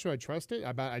 Yeah, how much do I trust it?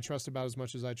 I trust about as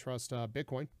much as I trust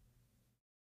Bitcoin.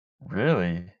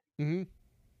 Really? Mm-hmm.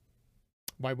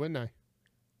 Why wouldn't I?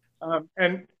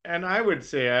 And I would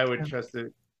say I would trust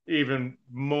it even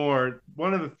more.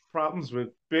 One of the problems with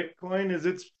Bitcoin is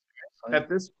it's at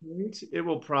this point, it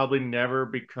will probably never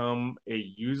become a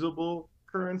usable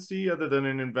currency other than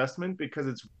an investment because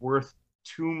it's worth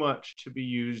too much to be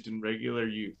used in regular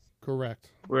use.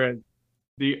 Correct. Whereas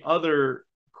the other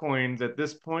coins at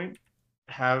this point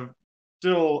have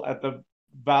still, at the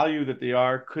value that they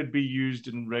are, could be used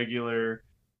in regular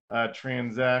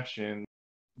transactions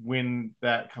when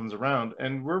that comes around.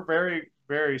 And we're very,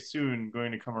 very soon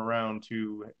going to come around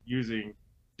to using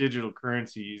digital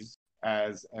currencies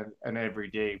as an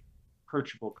everyday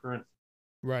purchasable currency.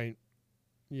 Right.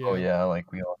 Yeah. Oh yeah,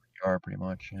 like we all are pretty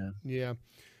much. Yeah. Yeah.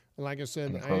 Like I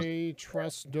said, I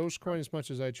trust Dogecoin as much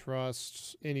as I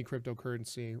trust any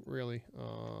cryptocurrency, really.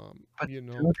 But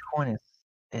Dogecoin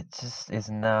it just is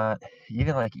not,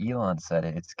 even like Elon said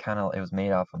it was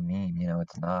made off a meme,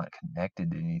 it's not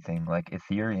connected to anything. Like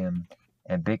Ethereum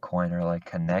and Bitcoin are like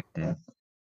connected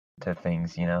to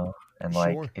things, you know, and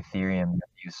like Sure. Ethereum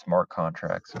use smart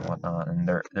contracts and whatnot, and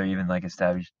they're even like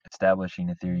establishing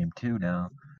Ethereum 2 now.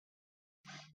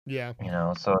 Yeah. You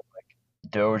know, so like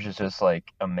Doge is just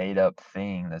like a made up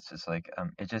thing that's just like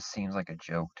it just seems like a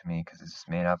joke to me because it's just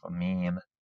made up a meme.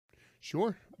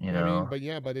 Sure. You I mean, know. but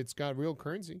yeah, but it's got real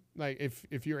currency. Like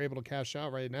if you're able to cash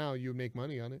out right now, you make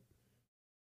money on it.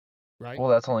 Right? Well,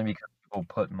 that's only because people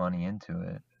put money into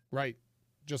it. Right.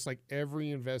 Just like every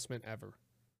investment ever.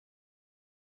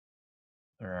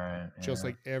 Right. Just Yeah.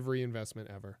 like every investment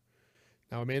ever.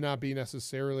 Now, it may not be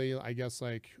necessarily, I guess,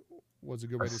 like, what's a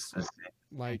good way to say,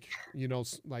 like, you know,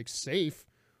 like safe,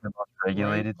 The most right?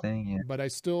 regulated thing, yeah. But I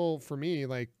still, for me,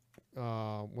 like,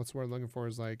 what's what I'm looking for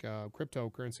is like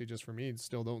cryptocurrency. Just for me,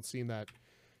 still don't seem that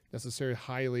necessarily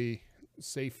highly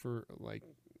safe for like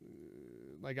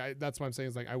I. That's what I'm saying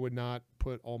is like I would not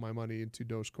put all my money into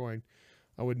Dogecoin.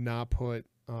 I would not put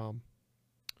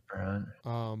Right.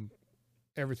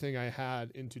 everything I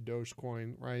had into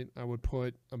Dogecoin, right? I would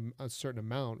put a certain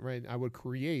amount, right? I would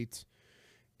create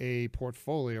a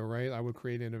portfolio, right? I would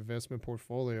create an investment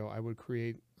portfolio. I would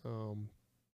create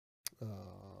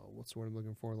what's the word I'm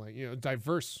looking for? Like, you know,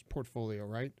 diverse portfolio,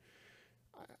 right?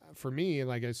 For me,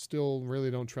 like I still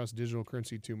really don't trust digital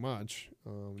currency too much.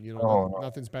 You know,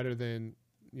 nothing's better than,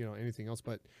 you know, anything else,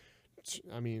 but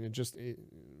I mean,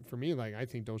 for me, like I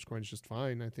think Dogecoin is just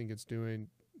fine. I think it's doing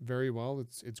very well.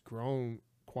 It's grown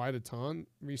quite a ton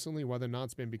recently, whether or not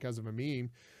it's been because of a meme.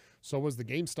 So was the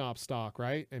GameStop stock,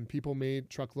 right? And people made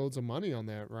truckloads of money on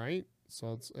that, right?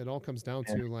 So it all comes down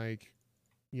to like,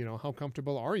 you know, how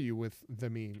comfortable are you with the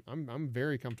meme? I'm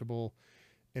very comfortable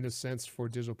in a sense for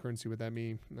digital currency with that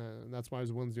meme. That's why I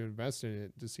was willing to invest in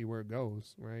it to see where it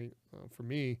goes, right? For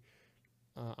me,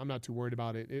 I'm not too worried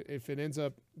about it. If it ends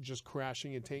up just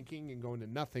crashing and tanking and going to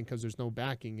nothing because there's no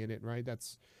backing in it, right?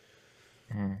 That's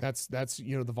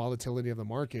you know the volatility of the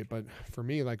market. But for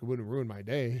me, like it wouldn't ruin my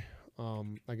day.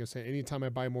 Like I said, anytime I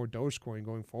buy more Dogecoin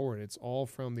going forward, it's all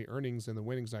from the earnings and the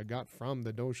winnings I got from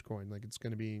the Dogecoin. Like it's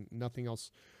going to be nothing else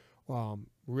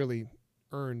really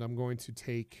earned. I'm going to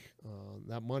take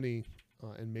that money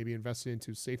and maybe invest it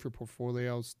into safer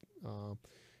portfolios.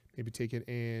 Maybe take it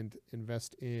and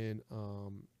invest in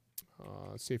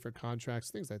safer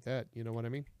contracts, things like that. You know what I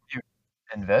mean? You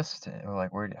invest in, or like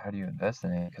how do you invest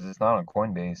in it? Because it's not on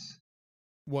Coinbase.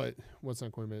 What's on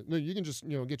Coinbase? No, you can just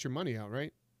get your money out,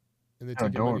 right? And then No,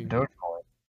 take your money. Dogecoin.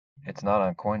 It's not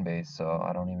on Coinbase, so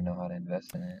I don't even know how to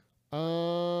invest in it.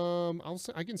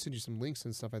 I can send you some links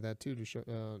and stuff like that too to show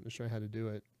you how to do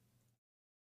it.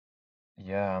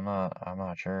 Yeah, I'm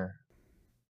not sure.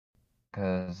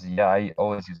 Cause yeah, I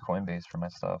always use Coinbase for my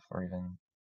stuff, or even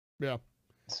Yeah.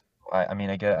 I mean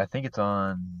I think it's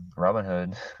on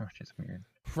Robinhood, which is weird.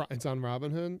 It's on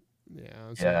Robinhood.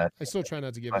 Yeah, Yeah, I still try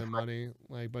not to give them money.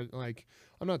 But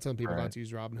I'm not telling people not to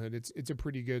use Robinhood. It's a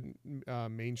pretty good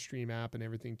mainstream app and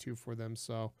everything too for them.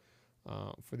 So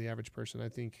for the average person, I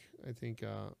think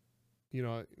you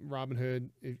know Robinhood.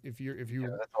 If you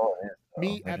that's all it is,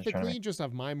 me ethically, just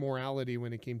have my morality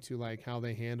when it came to like how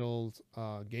they handled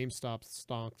GameStop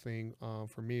stock thing.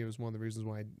 For me, it was one of the reasons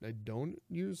why I don't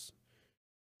use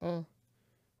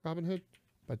Robinhood.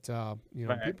 But you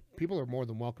know, people are more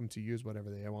than welcome to use whatever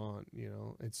they want. You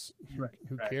know, it's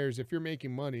who cares if you're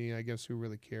making money? I guess who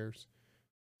really cares?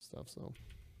 Stuff. So.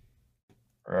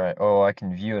 Right. Oh, I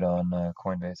can view it on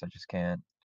Coinbase. I just can't.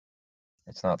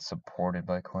 It's not supported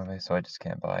by Coinbase, so I just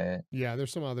can't buy it. Yeah,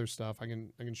 there's some other stuff. I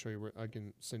can show you where I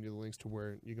can send you the links to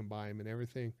where you can buy them and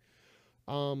everything.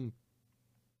 Man,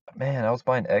 I was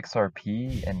buying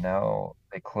XRP and now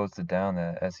they closed it down.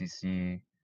 The SEC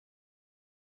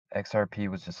XRP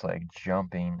was just like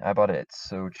jumping. I bought it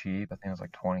so cheap. I think it was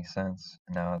like 20 cents.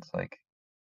 And now it's like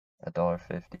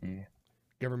 $1.50.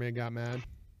 Government got mad.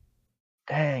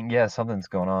 Dang, yeah, something's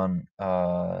going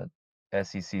on.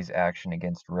 SEC's action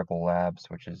against Ripple Labs,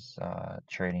 which is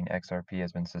trading XRP,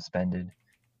 has been suspended.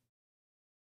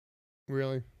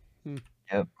 Really?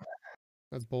 Yep.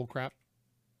 That's bull crap.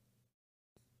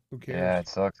 Who cares? Yeah, it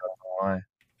sucks. I don't know why.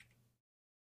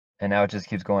 And now it just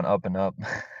keeps going up and up.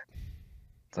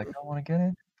 It's like, I don't want to get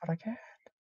it, but I can.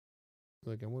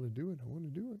 Like, I want to do it. I want to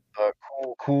do it.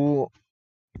 Cool.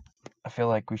 I feel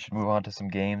like we should move on to some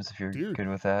games if you're good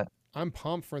with that. I'm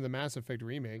pumped for the Mass Effect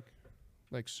remake.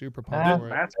 Like, super pumped for it.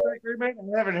 Mass Effect remake?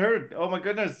 I haven't heard. Oh my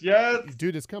goodness, yes!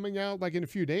 Dude, it's coming out like in a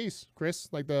few days, Chris.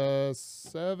 Like the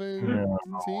 17th?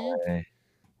 No.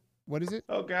 What is it?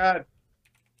 Oh god.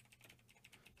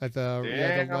 Like the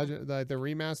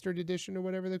remastered edition or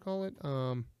whatever they call it.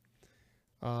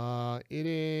 It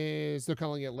is, they're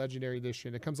calling it Legendary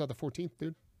Edition. It comes out the 14th,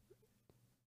 dude.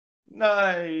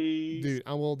 Nice. Dude,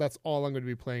 well, that's all I'm going to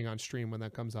be playing on stream when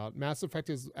that comes out. Mass Effect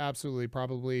is absolutely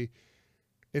probably,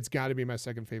 it's got to be my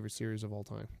second favorite series of all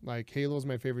time. Like, Halo is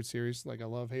my favorite series. Like, I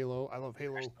love Halo. I love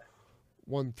Halo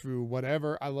 1 through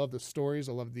whatever. I love the stories.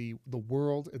 I love the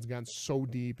world. It's gotten so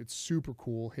deep. It's super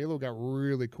cool. Halo got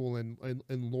really cool in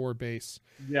lore base.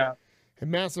 Yeah. And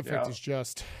Mass Effect is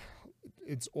just,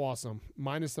 it's awesome.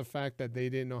 Minus the fact that they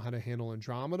didn't know how to handle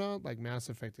Andromeda. Like, Mass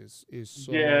Effect is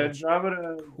so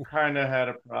Andromeda cool. kind of had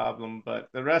a problem, but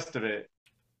the rest of it,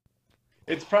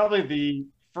 it's probably the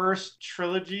first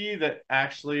trilogy that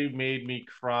actually made me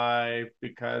cry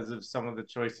because of some of the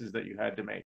choices that you had to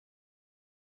make.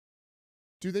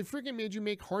 Dude, they freaking made you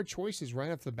make hard choices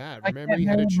right off the bat. Remember, you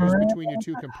had to choose between your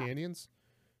two companions?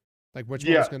 Like, which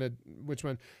one's gonna, which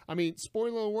one? I mean,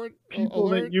 spoiler alert. People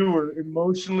that you were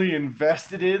emotionally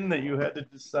invested in, that you had to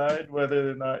decide whether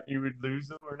or not you would lose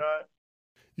them or not.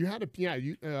 You had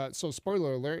to, so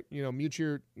spoiler alert, mute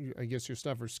your, I guess, your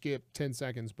stuff or skip 10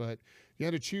 seconds, but you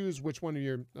had to choose which one of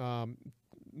your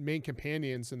main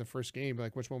companions in the first game,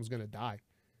 like which one was going to die.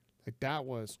 Like, that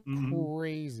was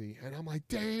crazy. And I'm like,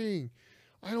 dang,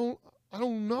 I don't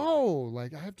know.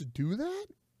 Like, I have to do that?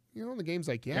 The game's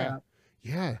like,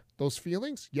 yeah, those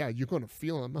feelings, you're going to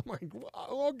feel them. I'm like,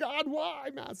 oh God, why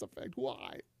Mass Effect?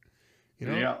 Why?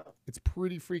 It's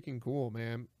pretty freaking cool,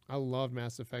 man. I love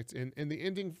Mass Effect, and the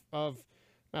ending of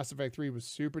Mass Effect 3 was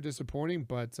super disappointing,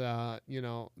 but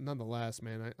nonetheless,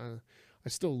 man, I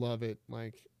still love it.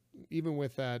 Like, even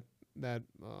with that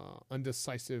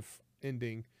undecisive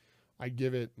ending, I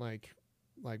give it like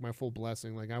my full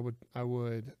blessing. Like, I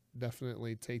would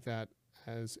definitely take that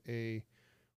as a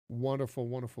wonderful,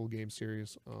 wonderful game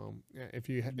series. If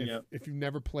you've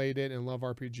never played it and love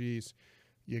RPGs,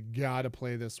 you gotta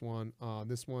play this one.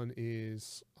 This one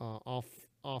is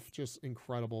off just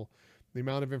incredible. The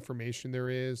amount of information there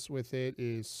is with it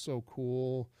is so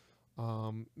cool.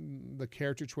 The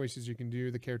character choices you can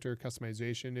do, the character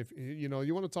customization. If you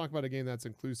want to talk about a game that's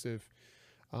inclusive,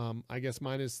 I guess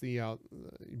minus the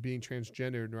being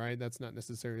transgendered, right? That's not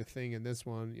necessarily a thing in this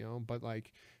one, but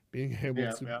like being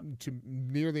able to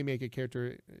nearly make a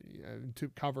character to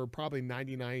cover probably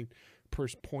 99%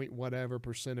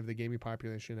 of the gaming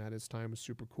population at its time was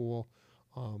super cool.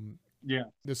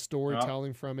 The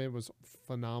storytelling from it was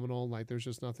phenomenal. Like, there's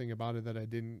just nothing about it that I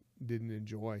didn't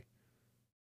enjoy.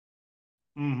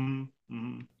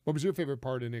 What was your favorite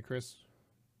part in it, Chris?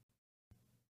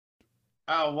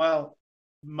 Oh, well,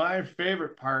 my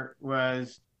favorite part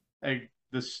was like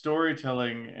the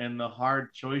storytelling and the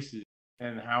hard choices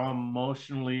and how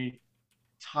emotionally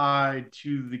tied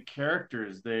to the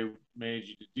characters they made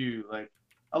you to do. Like,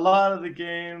 a lot of the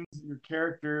games, your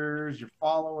characters, your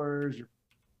followers, your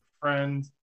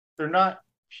friends, they're not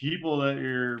people that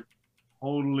you're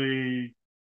totally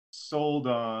sold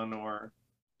on or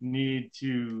need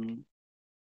to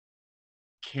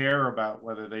care about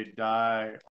whether they die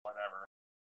or whatever.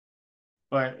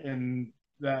 But in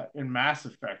Mass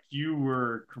Effect, you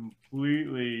were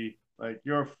completely like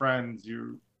your friends,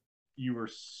 you were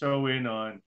so in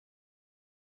on,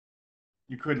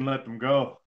 you couldn't let them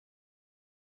go.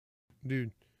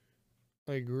 Dude,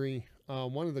 I agree.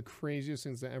 One of the craziest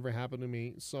things that ever happened to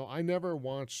me. So I never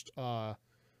watched what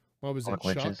was it,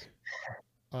 Chuck?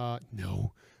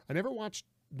 No. I never watched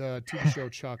the TV show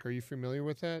Chuck. Are you familiar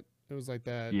with that? It was like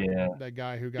that that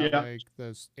guy who got like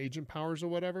those agent powers or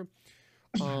whatever.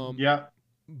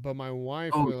 But my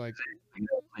wife was like,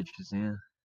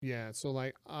 so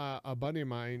like a buddy of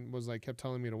mine was like, kept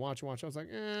telling me to watch. I was like,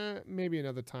 maybe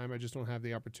another time. I just don't have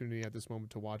the opportunity at this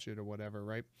moment to watch it or whatever,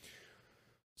 right?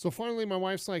 So finally, my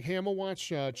wife's like, hey, I'm gonna watch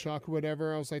Chuck or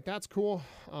whatever. I was like, that's cool.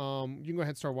 You can go ahead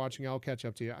and start watching. I'll catch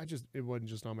up to you. It wasn't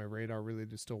just on my radar really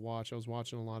to still watch. I was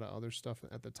watching a lot of other stuff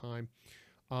at the time.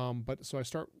 But so I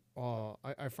start,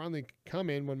 I finally come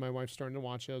in when my wife's starting to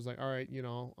watch it. I was like, all right,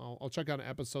 I'll check out an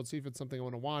episode, see if it's something I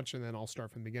want to watch, and then I'll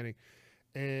start from the beginning.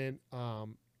 And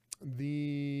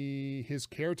his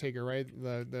caretaker, right,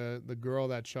 the girl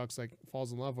that Chuck's like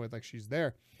falls in love with, like, she's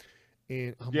there,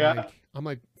 and I'm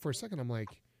like for a second, I'm like,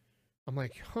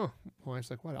 huh? My wife's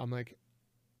like, what? I'm like,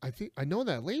 I think I know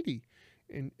that lady,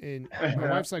 and my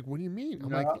wife's like, what do you mean?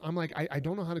 I'm like, I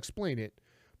don't know how to explain it.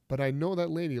 But I know that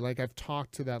lady, like I've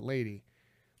talked to that lady,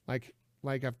 like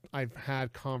I've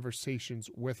had conversations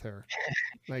with her,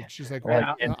 like she's like,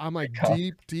 I'm like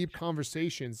deep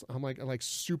conversations. I'm like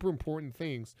super important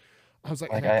things. I was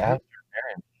like, I asked her to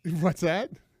marry me. What's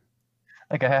that?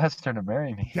 Like, I asked her to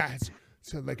marry me. Yeah,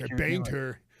 so like I banged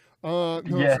her. No,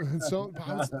 so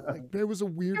I was like, there was a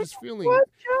weirdest feeling.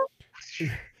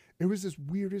 It was this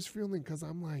weirdest feeling because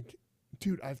I'm like,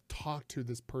 dude, I've talked to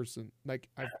this person. Like,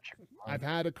 I've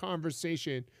had a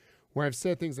conversation where I've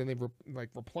said things and they've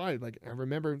replied. Like, I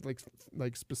remember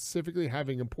like specifically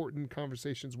having important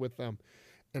conversations with them,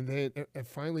 and then it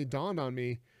finally dawned on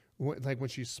me, when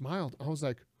she smiled, I was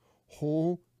like,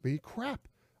 holy crap.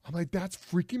 I'm like, that's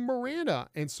freaking Miranda.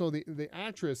 And so the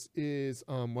actress is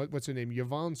what's her name?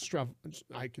 Yvonne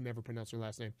I can never pronounce her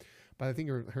last name, but I think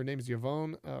her name is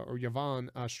Yvonne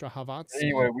Strahovats.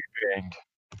 Anyway, we banged.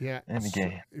 Yeah, in the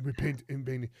game. We banged in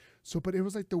banged. So, but it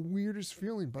was like the weirdest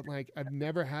feeling. But like, I've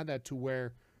never had that to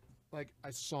where, like,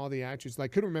 I saw the actress.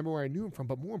 Like, couldn't remember where I knew him from.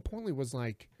 But more importantly, was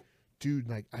like, dude,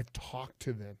 like, I've talked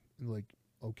to them. And like,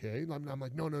 okay, I'm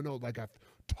like, no. Like, I've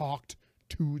talked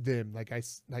to them. Like, I've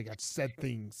said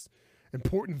things,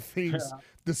 important things,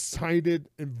 decided,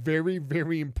 and very,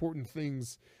 very important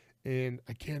things, and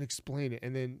I can't explain it.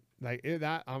 And then like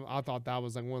I thought that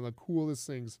was like one of the coolest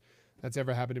things that's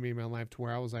ever happened to me in my life, to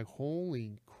where I was like,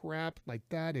 holy crap, like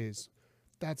that's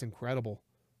incredible.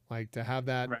 Like, to have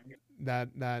that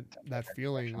that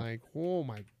feeling, like, oh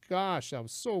my gosh, that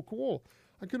was so cool.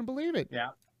 I couldn't believe it.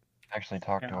 Yeah. Actually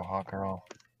talked to a hot girl.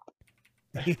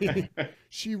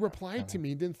 She replied to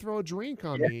me, didn't throw a drink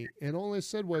on me, and all I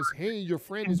said was, hey, your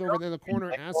friend is over there in the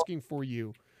corner asking for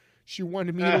you. She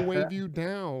wanted me to wave you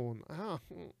down.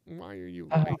 Why are you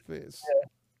like this?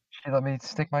 She let me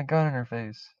stick my gun in her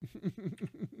face. I'm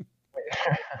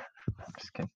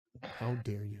just kidding. How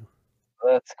dare you?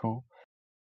 That's cool.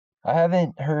 I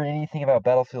haven't heard anything about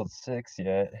Battlefield 6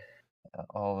 yet,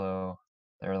 although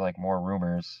there are like more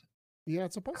rumors. Yeah,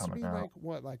 it's supposed to be out. like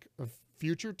what, like a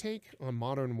future take on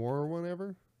Modern War or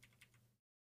whatever?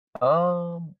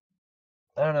 I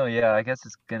don't know. Yeah, I guess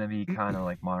it's gonna be kind of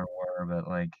like Modern War, but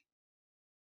like,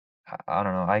 I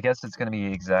don't know. I guess it's gonna be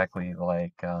exactly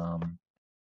like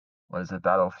what is it,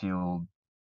 Battlefield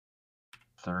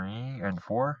 3 and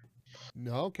 4?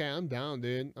 No, okay, I'm down,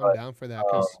 dude. I'm down for that.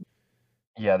 Cause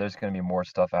yeah, there's gonna be more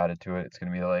stuff added to it. It's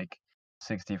gonna be like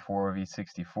 64 v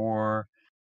 64.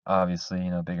 Obviously,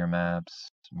 bigger maps,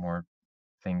 more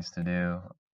things to do.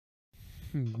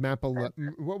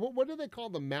 what do they call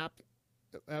the map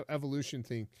evolution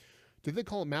thing? Did they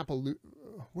call it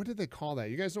what did they call that?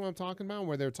 You guys know what I'm talking about?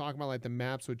 Where they're talking about like the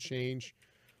maps would change,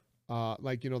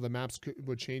 like, the maps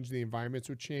would change, the environments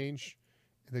would change.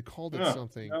 And they called it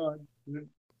something.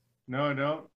 No, I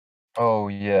don't. Oh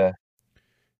yeah.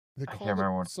 They called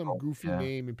it some goofy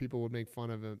name, and people would make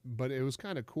fun of it, but it was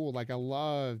kind of cool. Like, I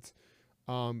loved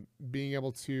being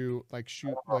able to like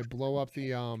shoot, like blow up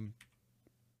the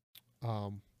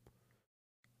what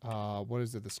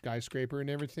is it, the skyscraper and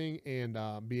everything, and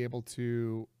be able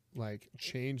to like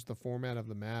change the format of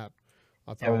the map.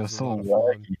 I thought it was a lot of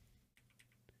fun.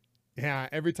 Yeah,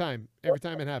 every time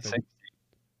it happened.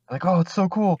 Like, oh, it's so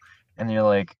cool. And you're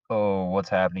like, oh, what's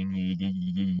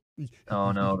happening?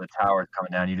 Oh no, the tower's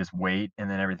coming down. You just wait, and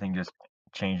then everything just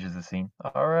changes the scene.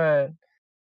 All right.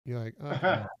 You're like,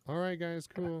 okay. All right, guys,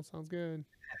 cool, sounds good.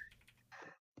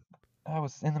 I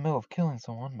was in the middle of killing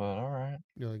someone, but all right.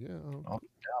 You're like, yeah.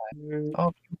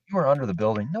 Oh, you were under the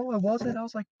building. No, I wasn't. I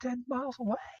was like 10 miles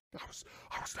away. I was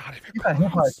not even close. You got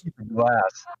hit by a piece of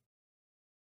glass.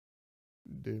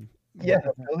 Dude. Yeah,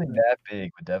 a building that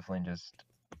big would definitely just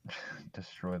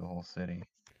destroy the whole city.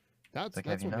 That's like,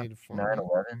 what made it fun.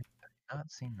 9/11? I've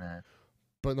not seen that.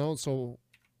 But no, so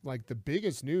like the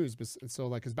biggest news, so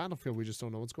like, cause Battlefield, we just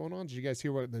don't know what's going on. Did you guys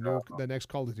hear what the next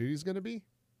Call of Duty is going to be?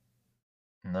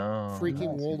 No.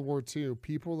 Freaking World War II.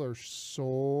 People are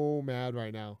so mad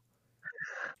right now.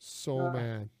 So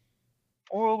mad.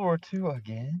 World War II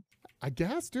again? I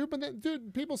guess, dude. But then,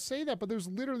 dude, people say that, but there's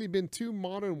literally been 2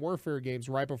 Modern Warfare games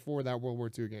right before that World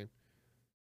War II game.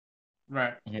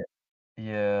 Right. Yeah.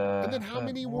 Yeah. And then how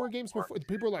many war games before?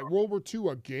 People are like, World War II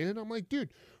again? I'm like,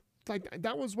 dude, like,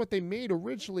 that was what they made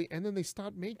originally, and then they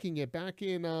stopped making it back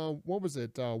in, what was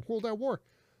it? World at War.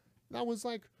 That was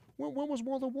like, when was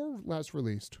World at War last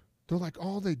released? They're like,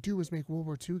 all they do is make World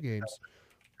War II games.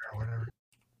 Or whatever.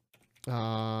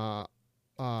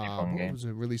 What was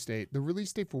the release date? The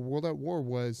release date for World at War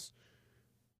was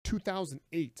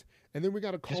 2008. And then we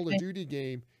got a Call of Duty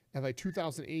game at like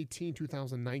 2018,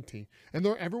 2019. And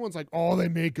everyone's like, all they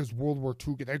make is World War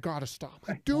II. They gotta stop.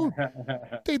 Like, dude,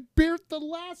 they built the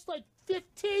last like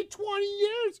 15, 20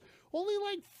 years. Only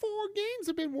like 4 games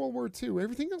have been World War II.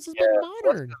 Everything else has been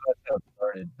modern. That's how it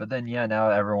started. But then, now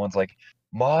everyone's like,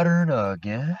 modern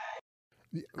again?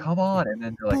 Come on. And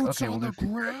then they're like, boots okay, on well, the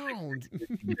ground.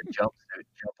 You need a jumpsuit,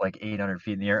 jump like 800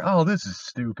 feet in the air. Oh, this is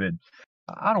stupid.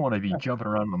 I don't want to be jumping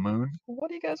around the moon. What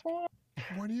do you guys want?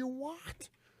 What do you want?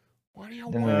 What do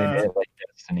you Then when they want? made it like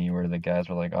Destiny, where the guys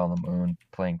were like on the moon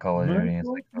playing Call of Duty, it's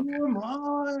like,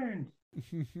 okay.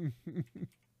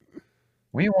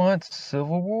 We want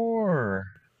Civil War.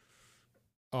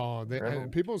 Oh,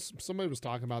 somebody was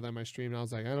talking about that in my stream, and I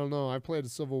was like, I don't know. I played a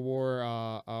Civil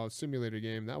War simulator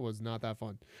game. That was not that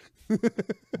fun.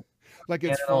 Like,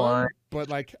 it's fun, but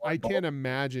like, I can't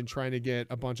imagine trying to get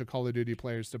a bunch of Call of Duty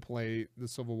players to play the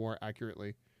Civil War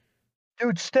accurately.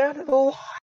 Dude, stand in the line.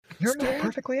 You're not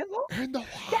perfectly in line. In the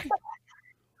line.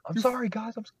 I'm sorry,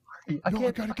 guys. I'm sorry. I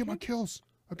gotta get my kills.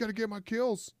 I gotta get my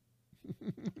kills.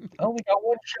 I only got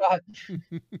one shot.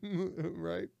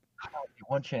 Right.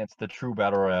 One chance. The true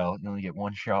battle royale. You only get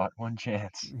one shot, one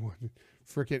chance.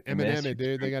 Freaking Eminem it,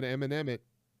 dude. They got to Eminem it.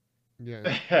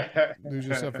 Yeah. Lose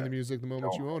yourself in the music the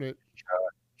moment you own it.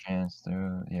 Chance,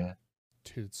 dude. Yeah.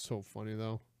 Dude, it's so funny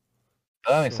though.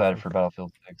 I'm excited for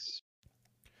Battlefield 6.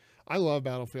 I love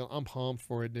Battlefield. I'm pumped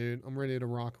for it, dude. I'm ready to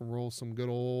rock and roll some good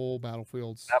old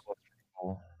Battlefields. That looks pretty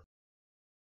cool.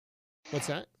 What's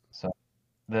that? So,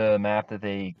 the map that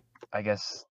I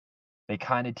guess, they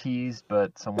kind of teased,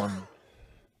 but someone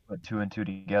put 2 and 2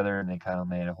 together, and they kind of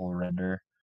made a whole render.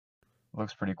 It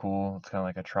looks pretty cool. It's kind of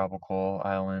like a tropical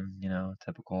island,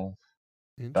 typical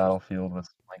Battlefield with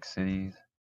like cities.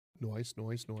 Nice.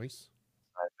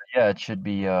 Yeah, it should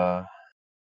be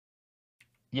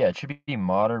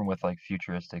modern with like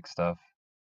futuristic stuff.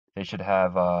 They should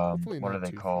have what are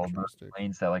they called? Those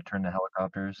planes that like turn to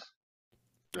helicopters.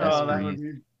 Oh, that would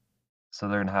be... So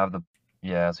they're gonna have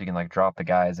so you can like drop the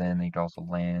guys in, and you can also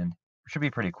land. It should be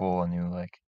pretty cool, a new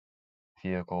like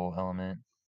vehicle element.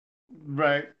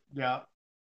 Right. Yeah.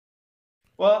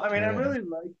 Well, I mean, I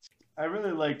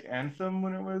really liked Anthem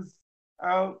when it was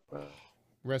out.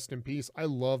 Rest in peace. I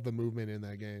love the movement in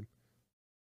that game.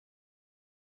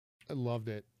 I loved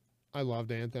it. I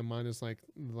loved Anthem minus like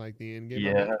the end game.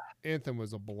 Yeah. Anthem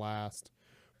was a blast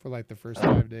for like the first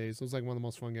 5 days. It was like one of the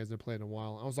most fun games I played in a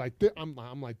while. I was like,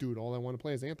 I'm like, dude, all I want to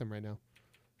play is Anthem right now.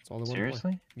 That's all I want to play.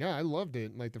 Seriously? Yeah, I loved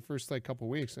it like the first like couple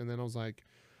weeks, and then I was like,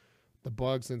 the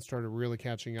bugs then started really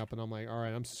catching up, and I'm like, all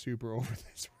right, I'm super over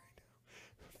this right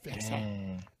now. Fix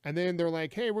it. And then they're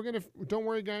like, hey, don't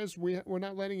worry guys, we're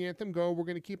not letting Anthem go. We're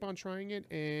gonna keep on trying it,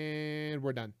 and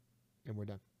we're done. We're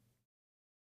done.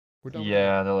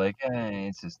 Yeah, they're like, hey,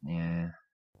 it's just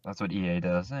that's what EA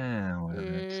does. Whatever.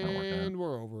 It's not working out. And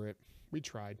we're over it. We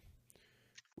tried.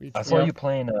 I saw you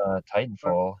playing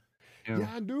Titanfall. Too.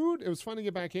 Yeah, dude, it was fun to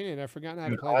get back in it. I forgot how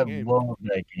to play the game. I love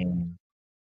that game.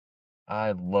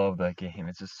 I love that game.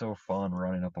 It's just so fun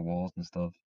running up the walls and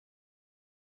stuff.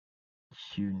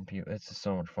 Shooting people. It's just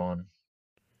so much fun.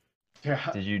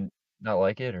 Yeah. Did you not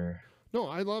like it, or? No,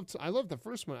 I loved the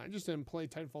first one. I just didn't play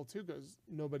Titanfall 2 because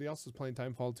nobody else was playing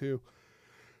Titanfall 2.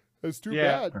 It's too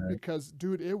bad because,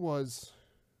 dude, it was...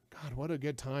 God, what a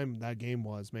good time that game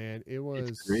was, man. It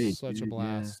was such a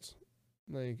blast. Yeah.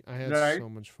 Like, I had so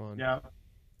much fun. Yeah.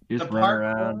 You just run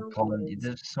around,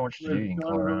 there's so much to do. You can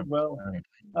call around. Well,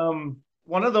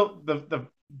 one of the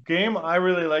game I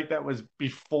really liked that was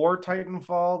before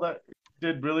Titanfall that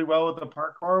did really well with the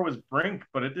parkour was Brink,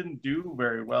 but it didn't do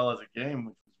very well as a game,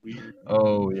 which was weird.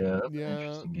 Oh yeah, that's an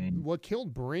interesting game. What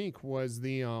killed Brink was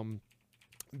the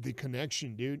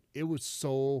connection, dude. It was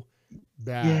so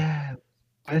bad. Yeah.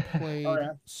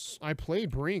 I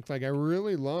played Brink. Like, I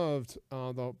really loved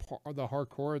the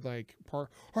hardcore, like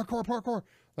parkour.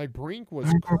 Like, Brink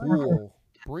was cool.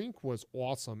 Brink was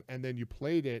awesome. And then you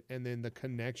played it, and then the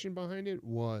connection behind it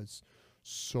was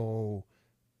so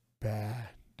bad,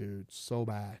 dude. So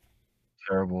bad.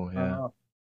 Terrible, yeah.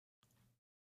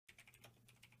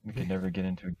 You could never get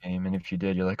into a game, and if you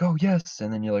did, you're like, oh yes,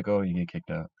 and then you're like, oh, you get kicked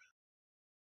out.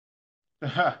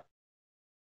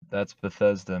 That's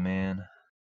Bethesda, man.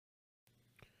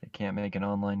 They can't make an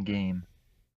online game.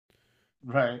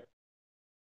 Right.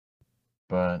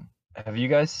 But have you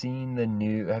guys seen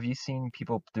have you seen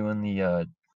people doing the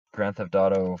Grand Theft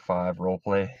Auto 5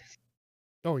 roleplay?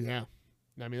 Oh yeah.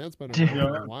 I mean, that's been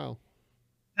a while.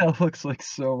 That looks like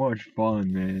so much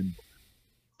fun, man.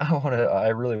 I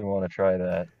really want to try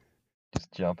that.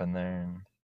 Just jump in there and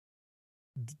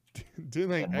do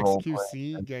like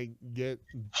XQC get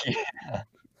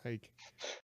like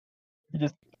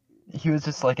he was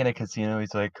just like in a casino.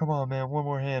 He's like, come on, man, one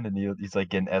more hand. And he's like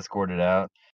getting escorted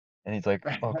out. And he's like,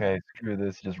 okay, screw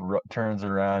this. He just turns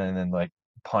around and then like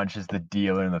punches the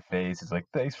dealer in the face. He's like,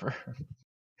 thanks for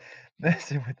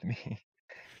messing with me.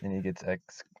 And he gets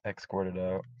escorted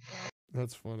out.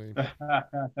 That's funny.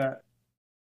 Yeah,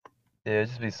 it'd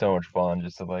just be so much fun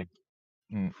just to like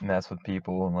mess with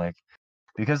people and like,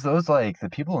 because those like the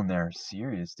people in there are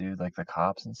serious, dude. Like the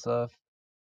cops and stuff.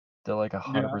 They're like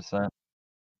 100%.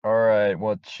 all right,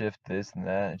 well, shift this and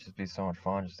that. It'd just be so much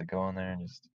fun just to go in there and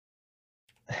just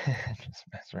just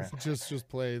mess around. Just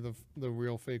play the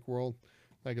real fake world,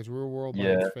 like it's real world, but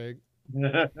Yeah, it's fake.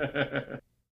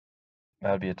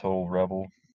 that'd be a total rebel.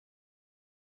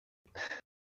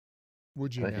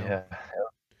 Would you But now? yeah,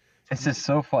 it's just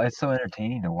so fun. It's so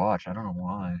entertaining to watch. I don't know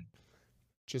why.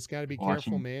 Just got to be careful,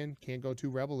 Watching. man. Can't go too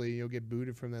rebel-y. You'll get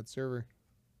booted from that server.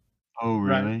 Oh,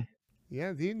 Right. really?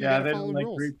 Yeah, you Yeah, gotta they follow don't the like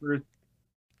rules. creepers.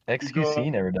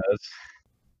 XQC never does.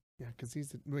 Yeah, because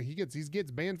he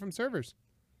gets banned from servers.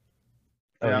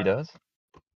 Oh, Yeah. he does?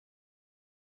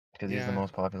 Because he's the Yeah.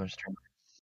 most popular streamer.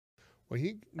 Well,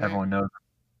 Everyone knows.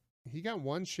 he got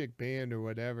one chick banned or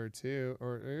whatever too,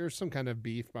 or there's some kind of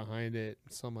beef behind it.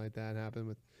 Something like that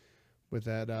happened with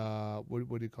that what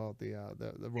do you call it,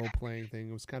 the role playing thing.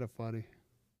 It was kind of funny.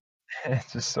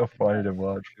 It's just so funny to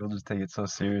watch. People just take it so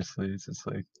seriously. It's just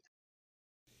like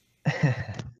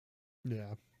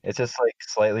Yeah. it's just like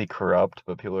slightly corrupt,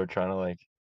 but people are trying to like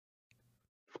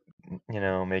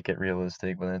make it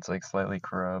realistic, but it's like slightly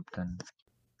corrupt and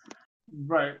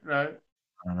Right. I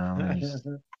don't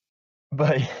know.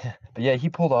 But yeah, he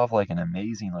pulled off like an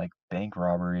amazing like bank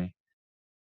robbery.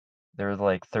 There was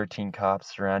like 13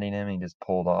 cops surrounding him, and he just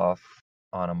pulled off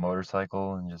on a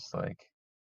motorcycle and just like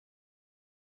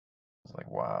I was like,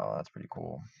 wow, that's pretty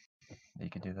cool. You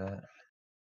could do that.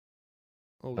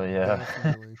 Oh, But yeah,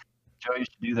 definitely. Joe, you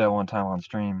should do that one time on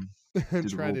stream. Do the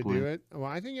Try to roleplay. do it. Well,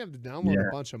 I think you have to download Yeah.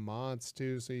 a bunch of mods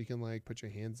too, so you can like put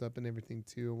your hands up and everything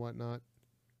too and whatnot.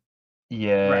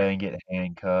 Yeah, Right. and get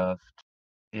handcuffed.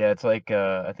 Yeah, it's like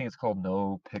I think it's called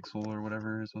No Pixel or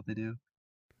whatever is what they do.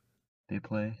 They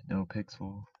play No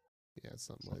Pixel. Yeah,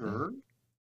 something like that. Sure.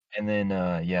 And then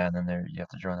yeah, and then you have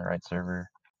to join the right server.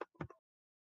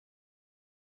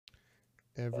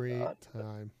 Every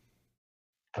time.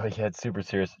 But yeah, it's super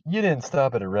serious. You didn't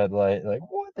stop at a red light. Like,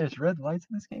 what? There's red lights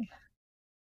in this game?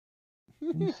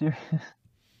 Are you serious?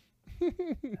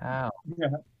 How? Yeah.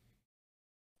 Of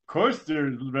course,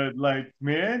 there's red lights,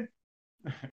 man.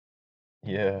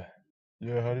 Yeah.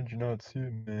 Yeah, how did you not see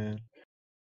it, man?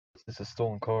 It's a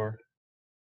stolen car.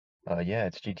 Yeah,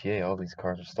 it's GTA. All these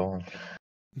cars are stolen.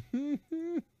 I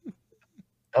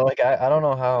don't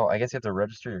know how. I guess you have to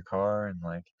register your car and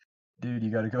like, dude,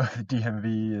 you gotta go to the DMV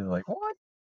and like, what?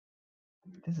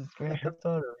 This is Grand Theft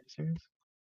Auto. Are you serious?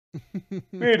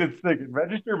 Wait a second.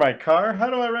 Register my car? How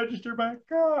do I register my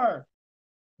car?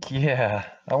 Yeah,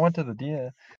 I went to the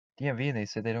DMV and they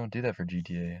said they don't do that for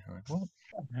GTA. I'm like, what?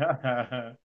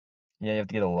 Yeah, you have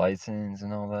to get a license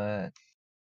and all that.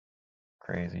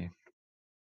 Crazy.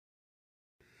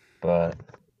 But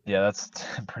yeah, that's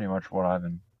pretty much what I've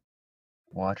been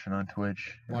watching on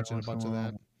Twitch. Watching a bunch of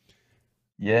that.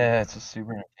 Yeah, it's just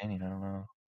super entertaining. I don't know.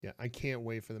 Yeah, I can't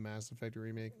wait for the Mass Effect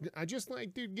remake. I just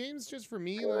like, dude, games just for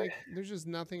me, like, there's just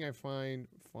nothing I find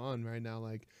fun right now.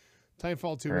 Like,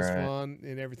 Titanfall 2 was fun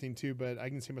and everything too, but I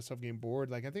can see myself getting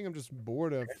bored. Like, I think I'm just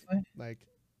bored of like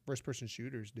first person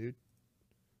shooters, dude.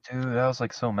 Dude, I was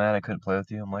like so mad I couldn't play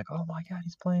with you. I'm like, oh my god,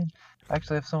 he's playing. I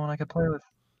actually have someone I could play with.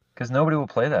 Because nobody will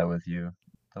play that with you.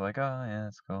 They're like, oh yeah,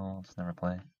 it's cool. I'll just never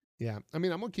play. Yeah, I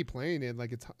mean, I'm gonna keep playing it.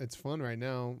 Like, it's fun right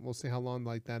now. We'll see how long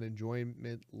like that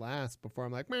enjoyment lasts before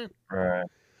I'm like, meh. Right.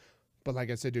 But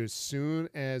like I said, dude, as soon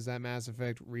as that Mass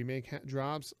Effect remake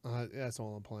drops, that's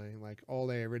all I'm playing. Like all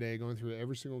day, every day, going through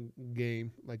every single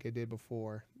game like I did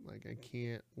before. Like I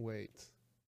can't wait.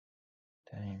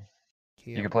 Dang.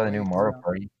 Can't You can play the new wait. Mario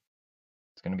Party.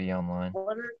 It's gonna be online.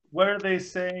 What are they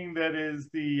saying that is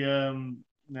the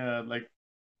like?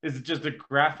 Is it just a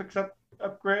graphics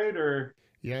upgrade or?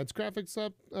 Yeah, it's graphics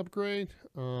upgrade.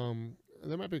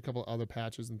 There might be a couple other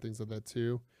patches and things like that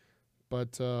too,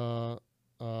 but yeah,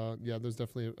 there's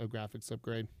definitely a graphics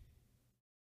upgrade.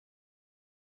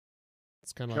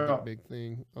 It's kind of like a big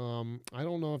thing. I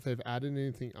don't know if they've added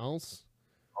anything else.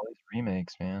 All these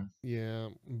remakes, man. Yeah,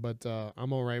 but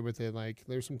I'm all right with it. Like,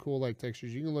 there's some cool like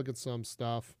textures. You can look at some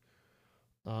stuff,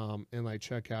 and like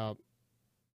check out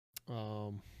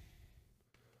the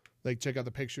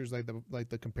pictures, like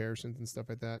the comparisons and stuff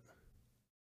like that.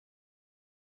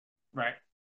 Right.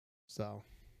 So.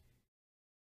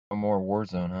 No more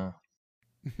Warzone, huh?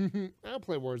 I'll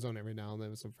play Warzone every now and then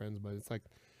with some friends, but it's like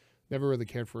never really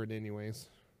cared for it anyways.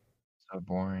 So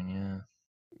boring, yeah.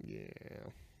 Yeah.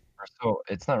 So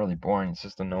it's not really boring. It's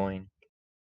just annoying.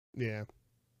 Yeah.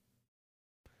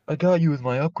 I got you with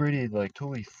my upgraded, like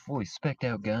totally fully specced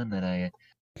out gun that I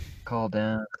called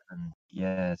down, and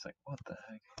yeah, it's like, what the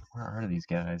heck? Where are these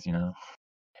guys? You know?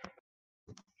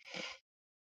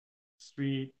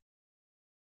 Sweet.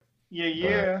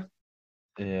 Yeah.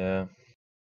 But, yeah.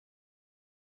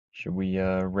 should we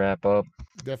wrap up?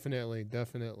 Definitely.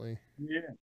 Yeah.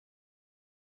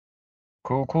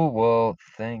 Cool. Well,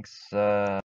 thanks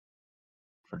for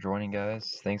joining,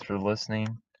 guys. Thanks for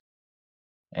listening.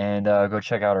 And go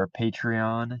check out our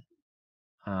Patreon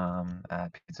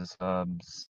at Pizza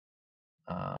Subs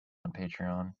on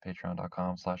Patreon,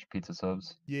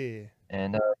 patreon.com/pizzasubs. Yeah.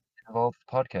 And involve the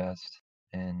podcast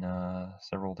in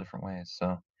several different ways.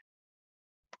 So,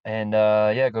 and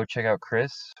yeah, go check out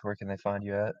Chris. Where can they find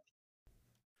you at?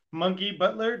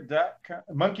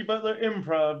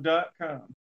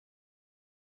 monkeybutlerimprov.com.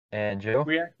 And Joe?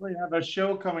 We actually have a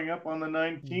show coming up on the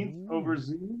 19th over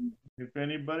Zoom. If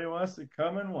anybody wants to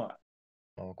come and watch.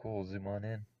 Oh, cool. Zoom on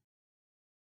in.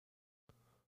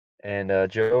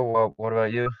 And Joe, what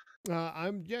about you?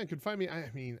 You can find me.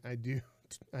 I do.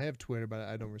 I have Twitter, but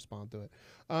I don't respond to it.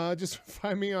 Just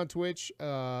find me on Twitch.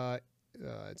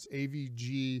 It's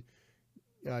AVG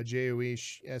JOE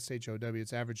SHOW.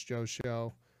 It's Average Joe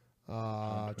Show.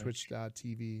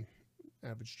 Twitch.tv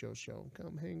Average Joe Show.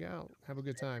 Come hang out. Have a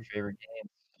good time. Favorite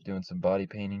games? Doing some body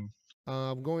painting.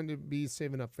 I'm going to be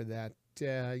saving up for that.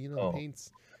 The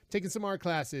paints. Taking some art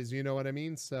classes, you know what I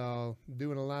mean? So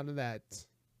doing a lot of that.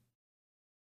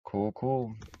 Cool.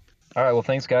 All right, well,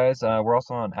 thanks, guys. We're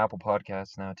also on Apple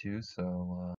Podcasts now, too,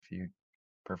 so if you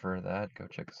prefer that, go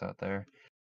check us out there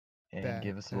and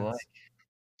give us a like.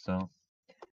 So, all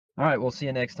right, we'll see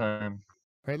you next time.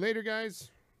 All right, later,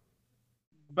 guys.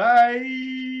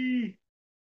 Bye.